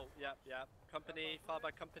foot. Oh, yeah, yeah. Company, fire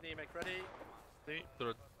by company, make ready.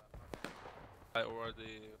 Third. I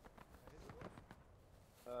already.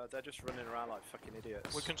 They're just running around like fucking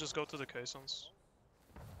idiots. We can just go to the caissons.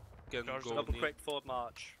 Can Charge go Double near- quick forward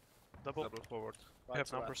march. Double forward. We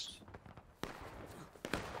have numbers.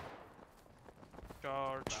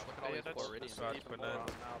 Charge. Look at all these Bayonets. Floridians. Charge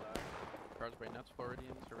bayonet. Charge bayonets,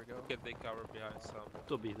 Floridians, here we go. Can they cover behind some?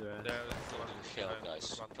 Still be there. There is one Hell, behind,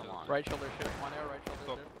 guys, one come kill. on. Right shoulder shift, one arrow, right shoulder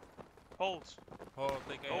Stop. shift. Hold. Oh,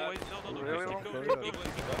 they can. Oh wait, no, Really? keep going, Really? keep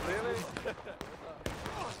going, keep going. Really?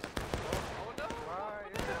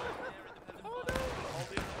 Hold the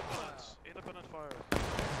independent. Independent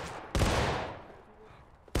fire.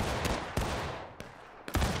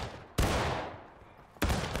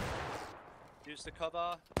 Use the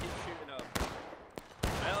cover, keep shooting them.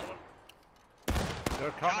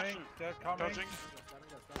 They're coming, they're coming. Charging.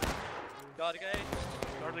 Guard again.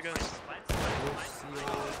 Guard against.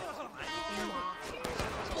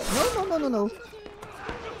 No.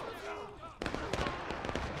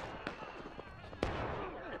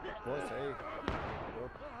 Boys, hey.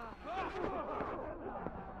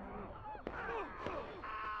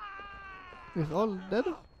 Is all dead?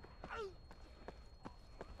 Come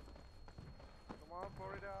on,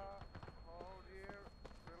 Florida. Hold here.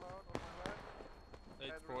 Reload on my left.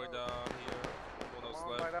 Eight And Florida here. One else Come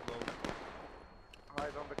on, left. light up. Low.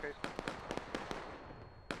 Hide on the case.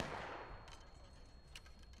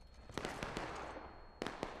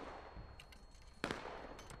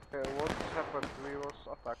 Okay, what happened? We was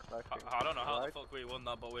attacked, I think. I don't know how right? the fuck we won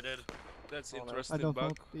that, but we did. That's Oh, no. interesting. I don't know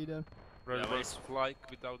Bug. either. Red Yeah, was flag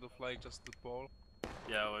without the flag, just the pole.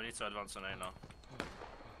 Yeah, we need to advance on A now.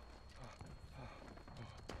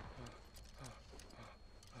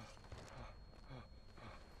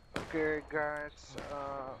 Okay, guys,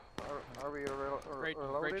 are we Great,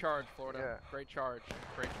 reloaded? great charge, Florida. Yeah. Great charge.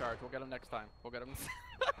 Great charge. We'll get him next time. We'll get him.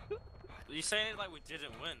 You saying it like we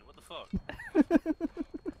didn't win? What the fuck?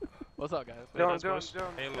 What's up, guys? Don't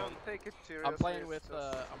take it seriously. I'm playing it's with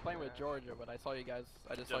just- I'm playing with Georgia, but I saw you guys.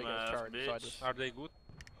 I just saw you guys Dumbass charge, so I bitch. just. Are they good?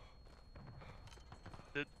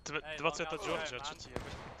 20 Georgia, GTM.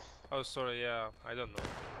 Oh, sorry, yeah, I don't know.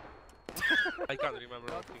 I can't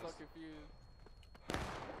remember all I'm so things. confused.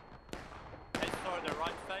 Hey, sorry, the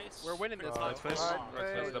right face. We're winning this Right fight. face. Right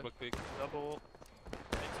face, Hey. double quick. Double.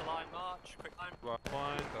 Into line march, quick time.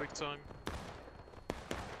 Line. Quick time.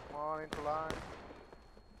 Come on, into line.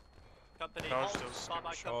 Company, Charge hold. those Fire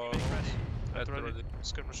by skirmishers. company, make ready. At At ready. ready.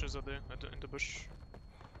 Skirmishers are there, in the bush.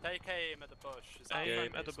 Take aim at the bush. Is that Aim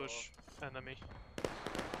friendly at the or- bush. Enemy.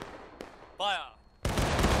 Fire!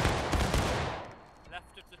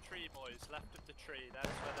 Left of the tree, boys. Left of the tree. That's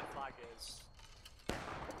where the flag is.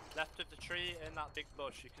 Left of the tree in that big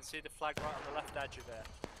bush. You can see the flag right on the left edge of it.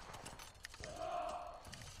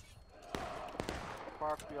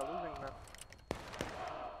 Fuck, we are losing now.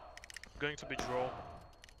 Going to be draw.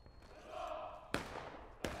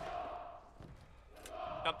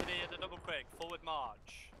 Company at the double quick. Forward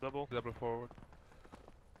march. Double. Double forward.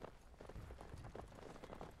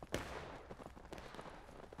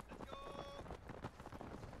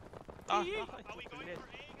 Ah!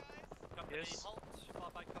 Company, Yes. halt. Fire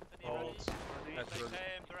by company, Halt. ready. At Take ready.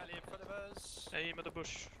 aim directly in front of us. Aim at the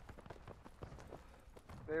bush.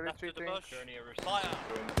 They're Left of the retreating. bush. Fire!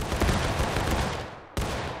 Reload.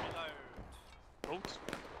 Boat.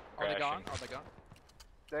 Are they gone? Are they gone?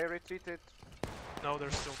 They retreated. No,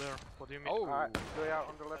 they're still there. What do you mean? Oh. They are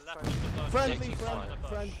on the left Left side. of the bush. Friendly, Taking fire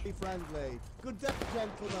friendly, the bush. friendly. Good day,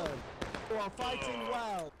 gentlemen. You are fighting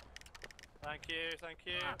well. Thank you, thank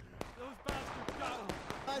you.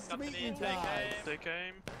 Nice to meet Company, you take guys. aim. Take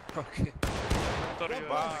aim. Okay. Sorry, God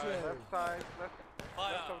bless you. Left side, left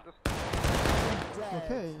Fire! of the Dead.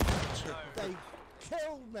 Okay. They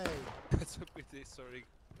killed me. That's a pity, sorry.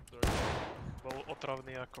 Byl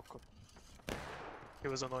otravný jak kokot. He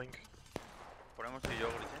was annoying. Ponemos y yo,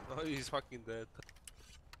 Grisel. No, he's fucking dead.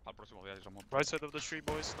 Al próximo viaje somos. Right side of the tree,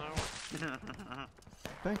 boys, now.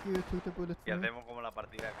 Thank you to the bullet. Y hacemos como la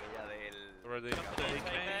partida aquella del... Ready. Company,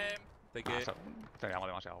 take aim. Teillä oli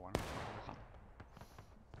demasiado bueno.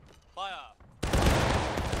 Fire!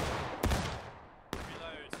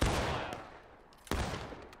 Reload, fire.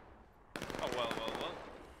 Oh well.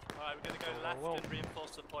 Alright, we're gonna go left and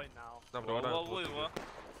reinforce the point now.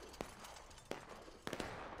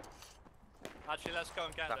 Actually, let's go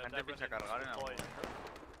and get them. They're running to the point.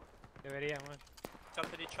 Deberíamos.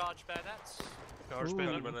 Company charge bayonets. Charge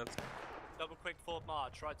bayonets. Double quick forward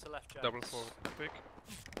march, right to left, James. Double forward quick.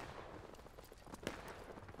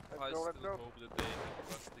 I still hope that they have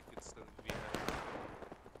less tickets than we have.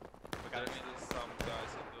 But there's still some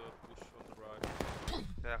guys on the push on the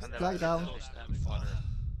right. Flag down.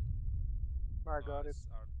 I got it.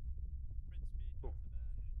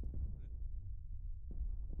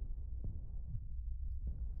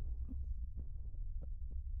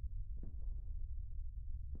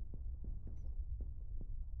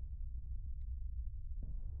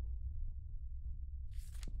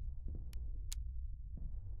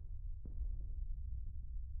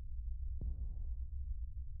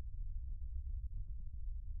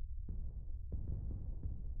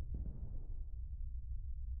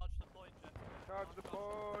 Charge the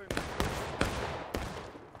point!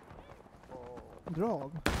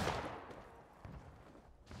 Drag.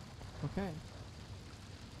 Okay.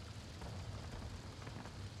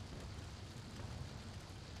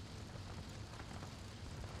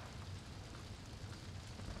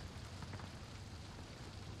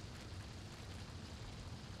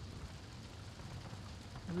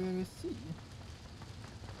 Where is he?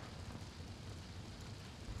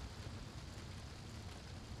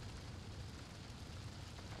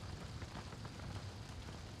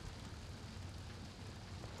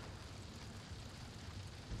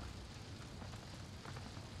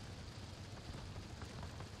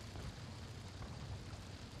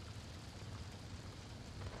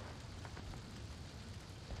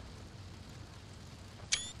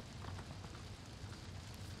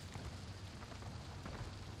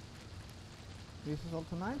 This is all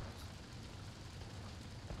tonight.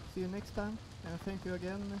 See you next time, and thank you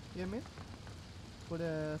again, Emil, for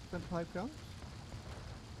the 25 crowns.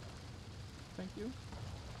 Thank you.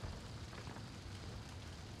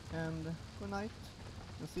 And good night,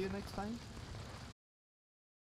 and see you next time.